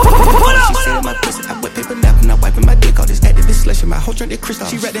she said my pussy, I wet paper nap and I wiping my dick. All this activist slushing my whole drink, crystal.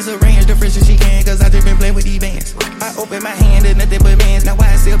 She read this arrange the fresh as she can, cause I just been playing with these bands. I open my hand and nothing but bands. Now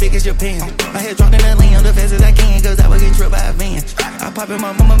why it's still big as your pen? My head dropped in the land as fast as I can, cause I was getting trouble by a van. I pop in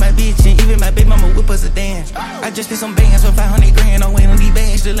my mama, my bitch, and even my baby mama whip us a dance. I just spent some bands for 500 grand, I'm waiting on these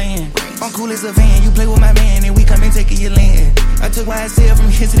bags to land. I'm cool as a van, you play with my man, and we come and take your land. I took my YSL from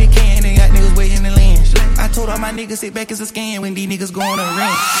here to the can, and got niggas waiting to land. I told all my niggas sit back as a scan when these niggas go on a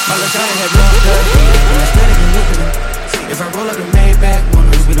rant. My little shawty had blown her head, and I steady been whipping her. If I roll up the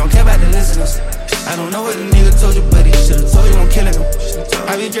Maybach, we don't care about the listeners. I don't know what the nigga told you, but he should've told you I'm killing him.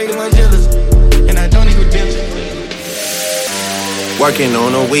 I be drinking my jealous, and I don't need redemption. Working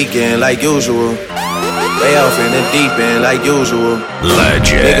on a weekend like usual. Way off in the deep end like usual.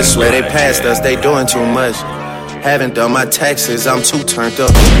 Legend. Niggas swear they passed us, they doing too much. Haven't done my taxes, I'm too turned up.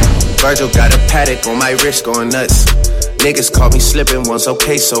 Virgil got a paddock on my wrist going nuts. Niggas caught me slipping once,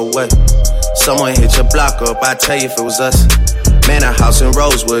 okay, so what? Someone hit your block up, I tell you if it was us. Man, a house in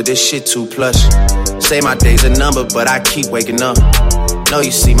Rosewood, this shit too plush. Say my day's a number, but I keep waking up. Know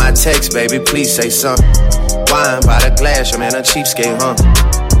you see my text, baby, please say something. Wine by the glass, I'm in a cheapskate, huh?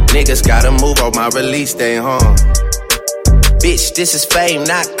 Niggas gotta move on my release day, huh? Bitch, this is fame,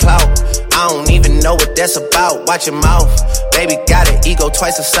 not clout. I don't even know what that's about. Watch your mouth. Baby got an ego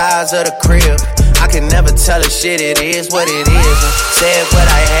twice the size of the crib. I can never tell a shit, it is what it is. Said what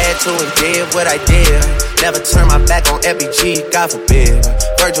I had to and did what I did. Never turn my back on FBG, God forbid.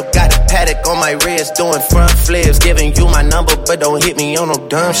 Virgil got a paddock on my wrist, doing front flips. Giving you my number, but don't hit me on no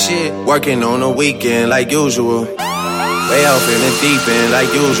dumb shit. Working on a weekend like usual. Way off in the deep end like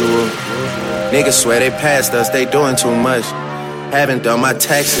usual. Niggas swear they passed us, they doing too much. Haven't done my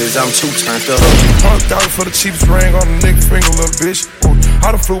taxes, I'm too turned up. $100 for the cheapest ring on the nigga finger, little bitch. Ooh.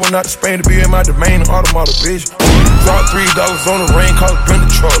 I done flew one out to Spain to be in my domain, automata, bitch. Dropped $3 on the ring, called been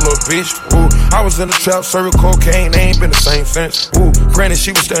the truck, little bitch. Ooh. I was in the trap, serving cocaine, they ain't been the same since. Ooh. Granny,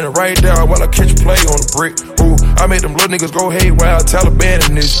 she was standing right there while I catch a play on the brick. Ooh. I made them little niggas go haywire, Taliban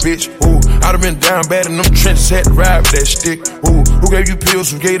in this bitch. Ooh. I done been down bad in them trenches, had to ride with that stick. Ooh. Who gave you pills?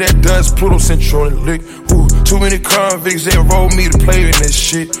 Who gave that dust? Pluto sent you on the lick. Ooh. Too many convicts, they enrolled me to play in this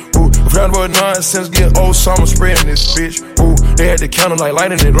shit. Ooh. Round about nonsense, getting old summer spreading this bitch. Ooh. They had the counter like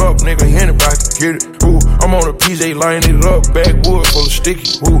lighting it up, nigga, anybody can get it. Ooh. I'm on a PJ lining it up, backwood full of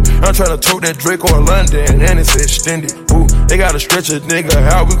sticky. Ooh. I'm tryna tote that Drake or London, and it's extended. Ooh. They gotta stretch a nigga,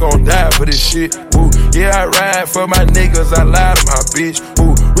 how we gon' die for this shit? Ooh. Yeah, I ride for my niggas, I lie to my bitch.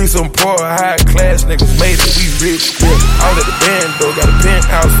 Ooh. We some poor, high class niggas, made it, we rich. Yeah. I was at the band though, got a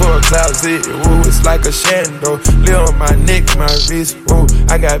penthouse for a closet. Ooh, it's like a shando, live on my neck, my wrist. Ooh,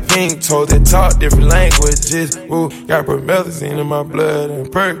 I got pink toes that talk different languages. Ooh, got promethazine in my blood and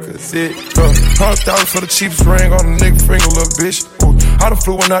Percocet. $100 for the cheapest ring on the nigga finger, little bitch. Ooh, I done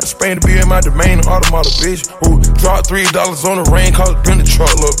flew one out to Spain to be in my domain, automata, bitch. Ooh, Dropped $3 on the rain, cause it been the truck,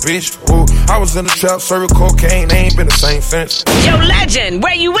 little bitch. Ooh, I was in the trap, serving cocaine, they ain't been the same since. Yo, legend,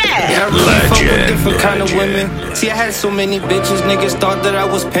 where you at? Yeah, I really fuck with different kind of women. See, I had so many bitches, niggas thought that I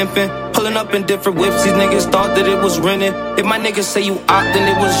was pimping. Pulling up in different whips, these niggas thought that it was renting. If my niggas say you out, then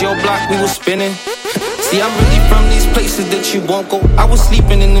it was your block, we was spinning. See, I'm really from these places that you won't go. I was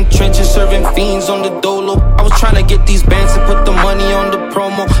sleeping in them trenches, serving fiends on the dolo. I was trying to get these bands and put the money on the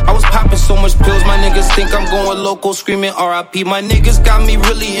promo. I was popping so much pills, my niggas think I'm going loco, screaming RIP. My niggas got me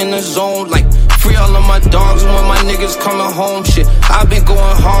really in the zone, like free all of my dogs when my niggas coming home. Shit, I've been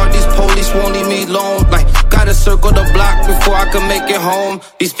going hard, these police won't leave me alone. Like, gotta circle the block before I can make it home.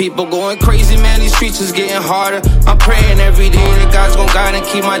 These people going crazy, man, these streets is getting harder. I'm praying every day that God's gon' guide and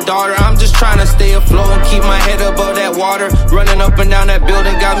keep my daughter. I'm just trying to stay afloat and keep my head above that water. Running up and down that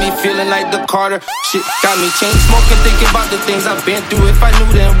building got me feeling like the Carter. Shit got me chain smoking, thinking about the things I've been through. If I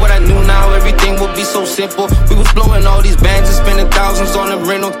knew then what I knew now, everything would be so simple. We was blowing all these bands and spending thousands on the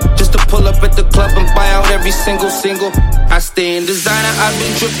rental just to pull up at the club and buy out every single. I stay in designer, I've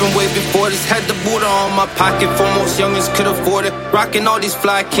been dripping way before this. Had the Buddha on my pocket for most youngins could afford it. Rocking all these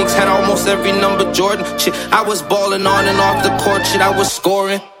fly kicks, had almost every number Jordan. Shit, I was balling on and off the court, shit, I was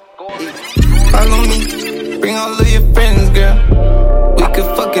scoring. Follow me, bring all of your friends, girl. We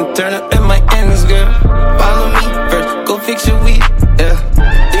could fucking turn up at my ends, girl. Follow me first, go fix your weed, yeah.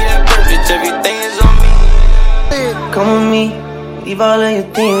 Leave that perfect, everything is on me. Come with me, leave all of your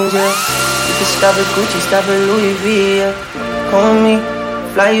things, yeah. You can stop at Gucci, stop at Louis V, yeah. Come with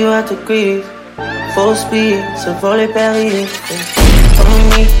me, fly you out to Greece. Full speed, so volley Paris, yeah. Come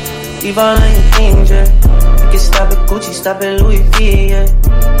with me, leave all of your things, yeah. You can stop at Gucci, stop at Louis V, yeah.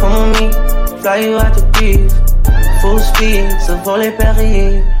 Come with me, fly you out to Greece. Full speed, so volley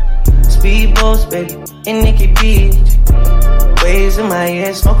Paris. Speedboats, baby, in Nikki Beach. Waves in my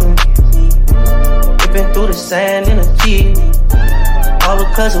head, smoking. Ripping through the sand in a Jeep. All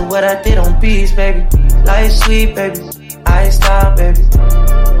because of what I did on beats, baby. Life sweet, baby. I ain't stop, baby.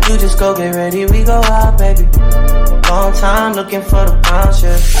 You just go get ready, we go out, baby. Long time looking for the bounce,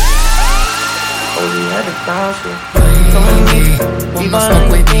 yeah. Oh, we had the bounce, yeah. Come with me, wanna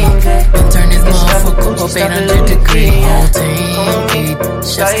fuck with me. Then turn this motherfucker up 800 degrees. Whole team,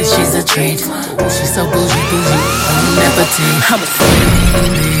 just cause she's a treat. Ooh, she's so bougie, I'm never team. I'm a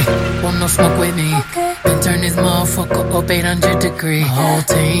slave. Wanna smoke with me. Then turn this motherfucker up 800 degrees. Whole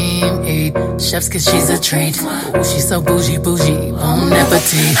team eat chefs cause she's a treat. Ooh, she's so bougie, I'm never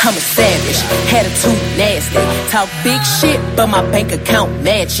team. I'm a savage, attitude nasty. Talk big shit, but my bank account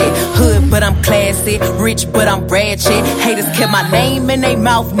match it. Hood, but I'm classy. Rich, but I'm ratchet. Haters kept my name in their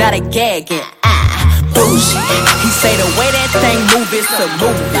mouth, now they gagging. Bougie. He say the way that thing move, it's a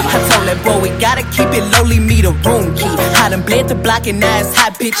movie. I told that boy we gotta keep it lowly, me the room key. I done bled the block and now it's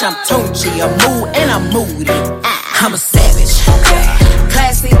hot, bitch, I'm Tunchi. I'm mood and I'm moody. I'm a savage.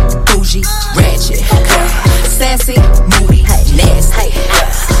 Classy, bougie, ratchet. Sassy, moody, nasty.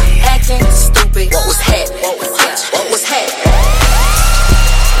 Acting stupid. What was happening? What was happening?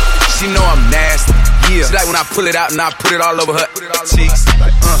 She know I'm nasty. Yeah. She like when I pull it out and I put it all over her cheeks.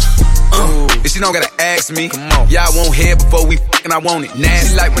 Like, and she don't gotta ask me. Come on. Yeah, I want head before we f***, and I want it nasty.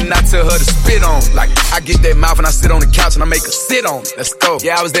 She like when I tell her to spit on. Like, I get that mouth and I sit on the couch and I make her sit on it. Let's go.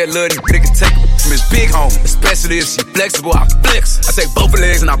 Yeah, I was that little nigga can take her from his big home. Especially if she flexible, I flex. I take both her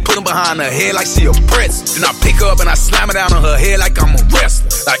legs and I put them behind her head like she a pretzel. Then I pick her up and I slam her down on her head like I'm a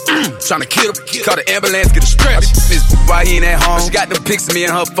wrestler. Like, tryna kill her. Call the ambulance, get a stretch. This why he ain't at home. She got them pics of me in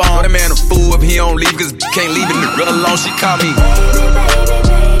her phone. That man a fool if he don't leave, cause can't leave it alone. She call me.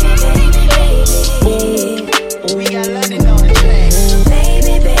 We got London on the track.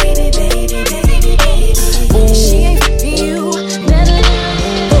 Baby, baby, baby, baby, baby. She ain't you.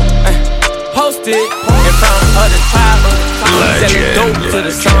 Posted in front of the tower. Selling dope till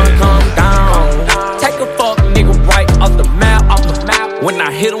the sun come down. Take a fuck nigga right off the map. When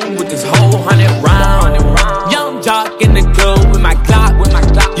I hit him with this whole 100 round. Young jock in the club with my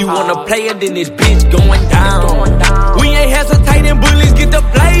Glock. You wanna play it, then this bitch going down. We ain't hesitating, bullies get the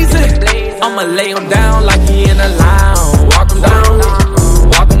blazing. I'ma lay him down like he in a lounge. Walk him down,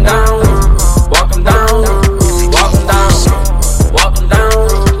 walk him down, walk him down, walk him down, walk him down,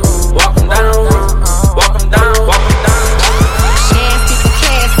 walk him down, walk him down, walk him down. Nasty for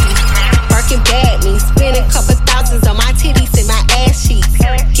classy, working bad me. Spend a couple thousands on my titties and my ass cheeks.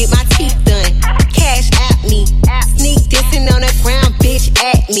 Get my teeth done, cash at me. Sneak dissing on the ground, bitch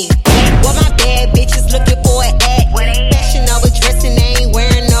at me. What my bad bitches looking for an act. Fashion over dressing, they ain't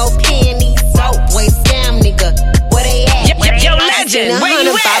wearing no panties. So boy, scam nigga, where they at? Yo, legend, where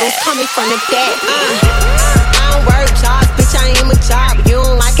you at? Bottles coming from the back. I don't work jobs, bitch, I am a job. You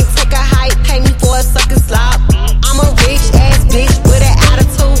don't like it, take a hike, pay me for a sucker slop.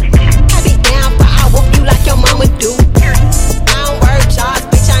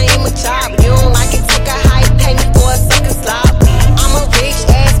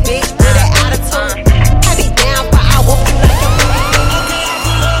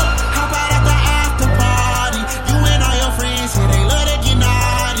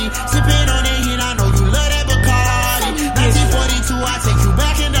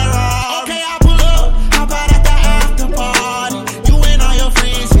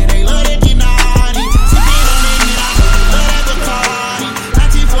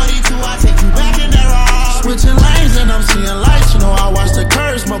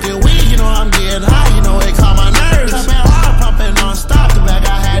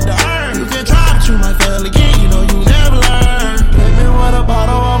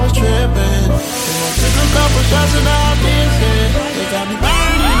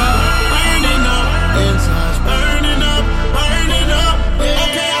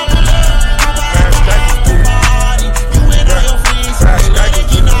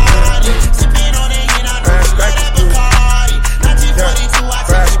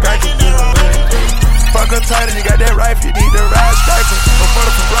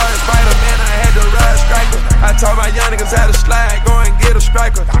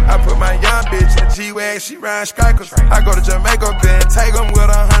 she riding strikers. I go to Jamaica, Ben, take them with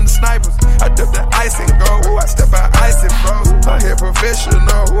 100 snipers. I dip that ice and go, ooh, I step out icy, bro. I hit professional,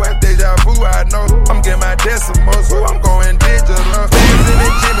 ooh, I deja vu, I know. I'm getting my decimals, ooh, I'm going digital. Bands in the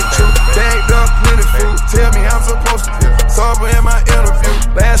Jimmy Choo, bagged up, plenty food. Tell me I'm supposed to feel sober in my interview.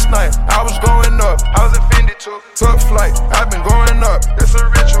 Last night, I was going up, I was offended too. Took flight, I've been going up, it's a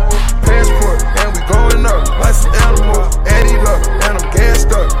ritual. Passport, and we going up, like some animals. Added up, and I'm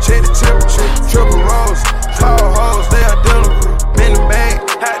gassed up. Check the temperature, triple rolls, tall hoes, they identical. Bend the bag,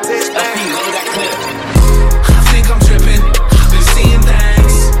 hot taste bang. I think I'm tripping, I've been seeing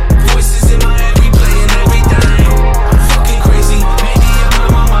things. Voices in my head, replaying everything. I'm fucking crazy, maybe I'm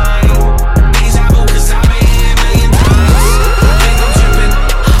on my mind. Deja vu, cause I've been here a million times. I think I'm tripping,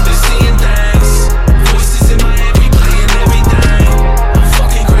 I've been seeing things. Voices in my head, replaying everything. I'm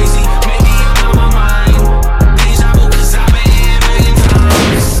fucking crazy, maybe I'm on my mind. Deja vu, cause I've been here a million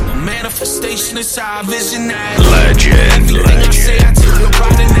times. A manifestation is how I vision that. Legend. I say I take no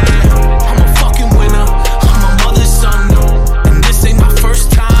pride in that. I'm a fucking winner, I'm my mother's son. And this ain't my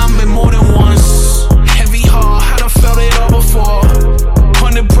first time, been more than once. Heavy heart, I done felt it all before.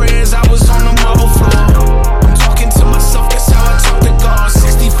 100 prayers, I was on the marble floor. I'm talking to myself, that's how I talk to God.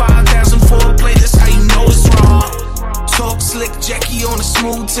 65,000 for a play, that's how you know it's wrong. Talk slick, Jackie on a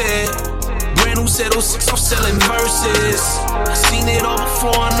smooth tip. Brand new set 06, I'm selling verses. I seen it all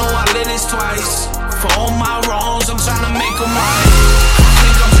before, I know I lit this twice. For all my wrongs, I'm trying to make them right. I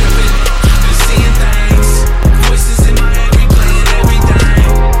think I'm tripping, I've been seeing things. Voices in my head, replaying everything.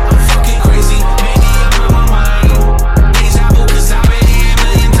 I'm fucking crazy, maybe I'm on my mind. Deja vu, cause I've been here a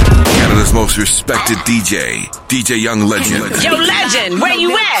million times. Canada's most respected DJ, DJ Young Legend. Yo, Legend, where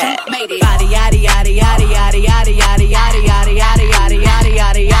you at? Body yaddy yaddy yaddy yaddy yaddy yaddy yaddy yaddy yaddy yaddy yaddy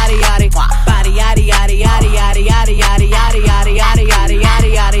yaddy yaddy yaddy. Body yaddy yaddy yaddy yaddy yaddy yaddy yaddy yaddy yaddy yaddy yaddy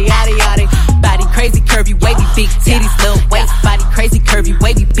yaddy yaddy yaddy. Body crazy, curvy, wavy, big titties, little waist. Body crazy, curvy,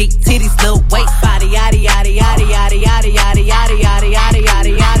 wavy, big titties, little waist. Body yaddy yaddy yaddy yaddy yaddy yaddy yaddy yaddy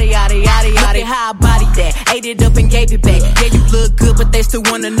yaddy yaddy yaddy yaddy yaddy. Look at how I bodied that, ate it up and gave it back. Yeah, you look good, but they still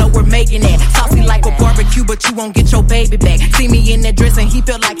wanna know we're making it. Saucy like a barbecue, but you won't get your baby back. See me in that dress and he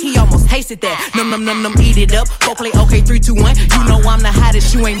felt like he almost tasted that. Num num num num, eat it up. Go play okay, 3, 2, 1. You know I'm the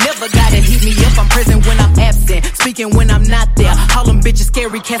hottest, you ain't never gotta hit me up. I'm present when I'm absent, speaking when I'm not there. Call them bitches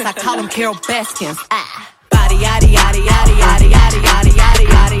scary cats, I call them Carol Baskins. Body yaddy yaddy yaddy yaddy yaddy yaddy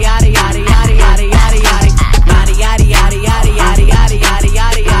yaddy yaddy yaddy yaddy yaddy yaddy yaddy yaddy. Body yaddy yaddy yaddy yaddy yaddy yaddy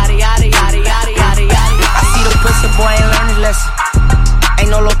yaddy yaddy yaddy yaddy yaddy yaddy yaddy. I see the pussy boy ain't learn his lesson. Ain't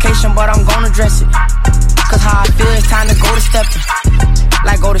no location, but I'm gonna dress it. Cause how I feel, it's time to go to steppin'.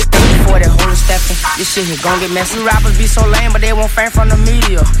 Like go to steppin' before that whole steppin'. This shit here gon' get messy. You rappers be so lame, but they won't fame from the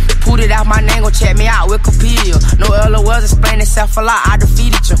media. Put it out my name, go check me out, Wikipedia. No LOLs explain itself a lot, I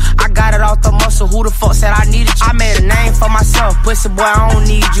defeated you. I got it off the muscle, who the fuck said I needed you? I made a name for myself, pussy boy, I don't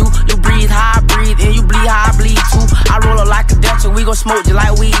need you. You breathe how I breathe, and you bleed how I bleed too. I roll up like a Delta, we gon' smoke just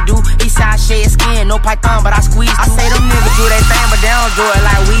like we do. Eastside shed skin, no python, but I squeeze too. I say them niggas do they thing, but they don't do it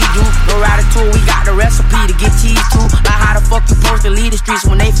like we do. No Ratatouille, we got the recipe to get cheese too. Like how the fuck you supposed to lead the streets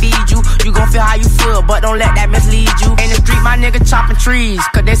when they feed you? You gon' feel how you feel, but don't let that mislead you. In the street, my nigga chopping trees,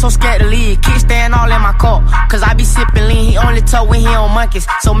 cause they so scared to leave. Kickstand all in my cup, cause I be sipping lean. He only talk when he on monkeys,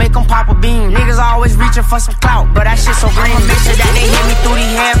 so make him pop a bean. Niggas always reaching for some clout, but that shit so green. Make sure that they hear me through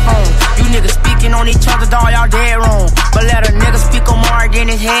these headphones. You niggas speaking on each other, dawg, y'all dead wrong. But let a nigga speak on more, then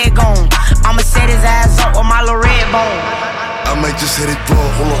his head gone. I'ma set his ass up with my little red bone. I might just hit it raw,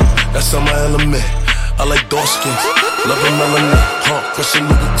 hold on, that's on my element. I like dark skins, love a melanin, Christian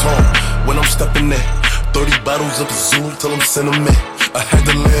Louboutin, when I'm stepping in. 30 bottles of the Zoom till I'm sentiment. I had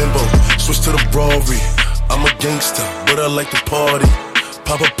the Lambo, switch to the Rari. I'm a gangster, but I like to party.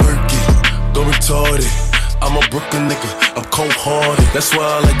 Pop a perky, go retarded. I'm a Brooklyn nigga, I'm cold-hearted. That's why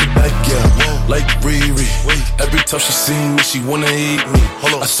I like the back, yeah, like Riri. Every time she see me, she wanna eat me.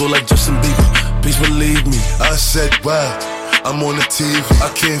 I saw like Justin Bieber, please believe me. I said, wow, I'm on the TV.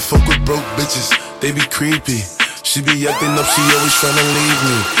 I can't fuck with broke bitches, they be creepy. She be acting up, she always tryna leave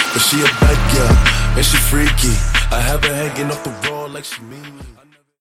me. But she a bad girl, and she freaky. I have her hanging off the wall like she mean me.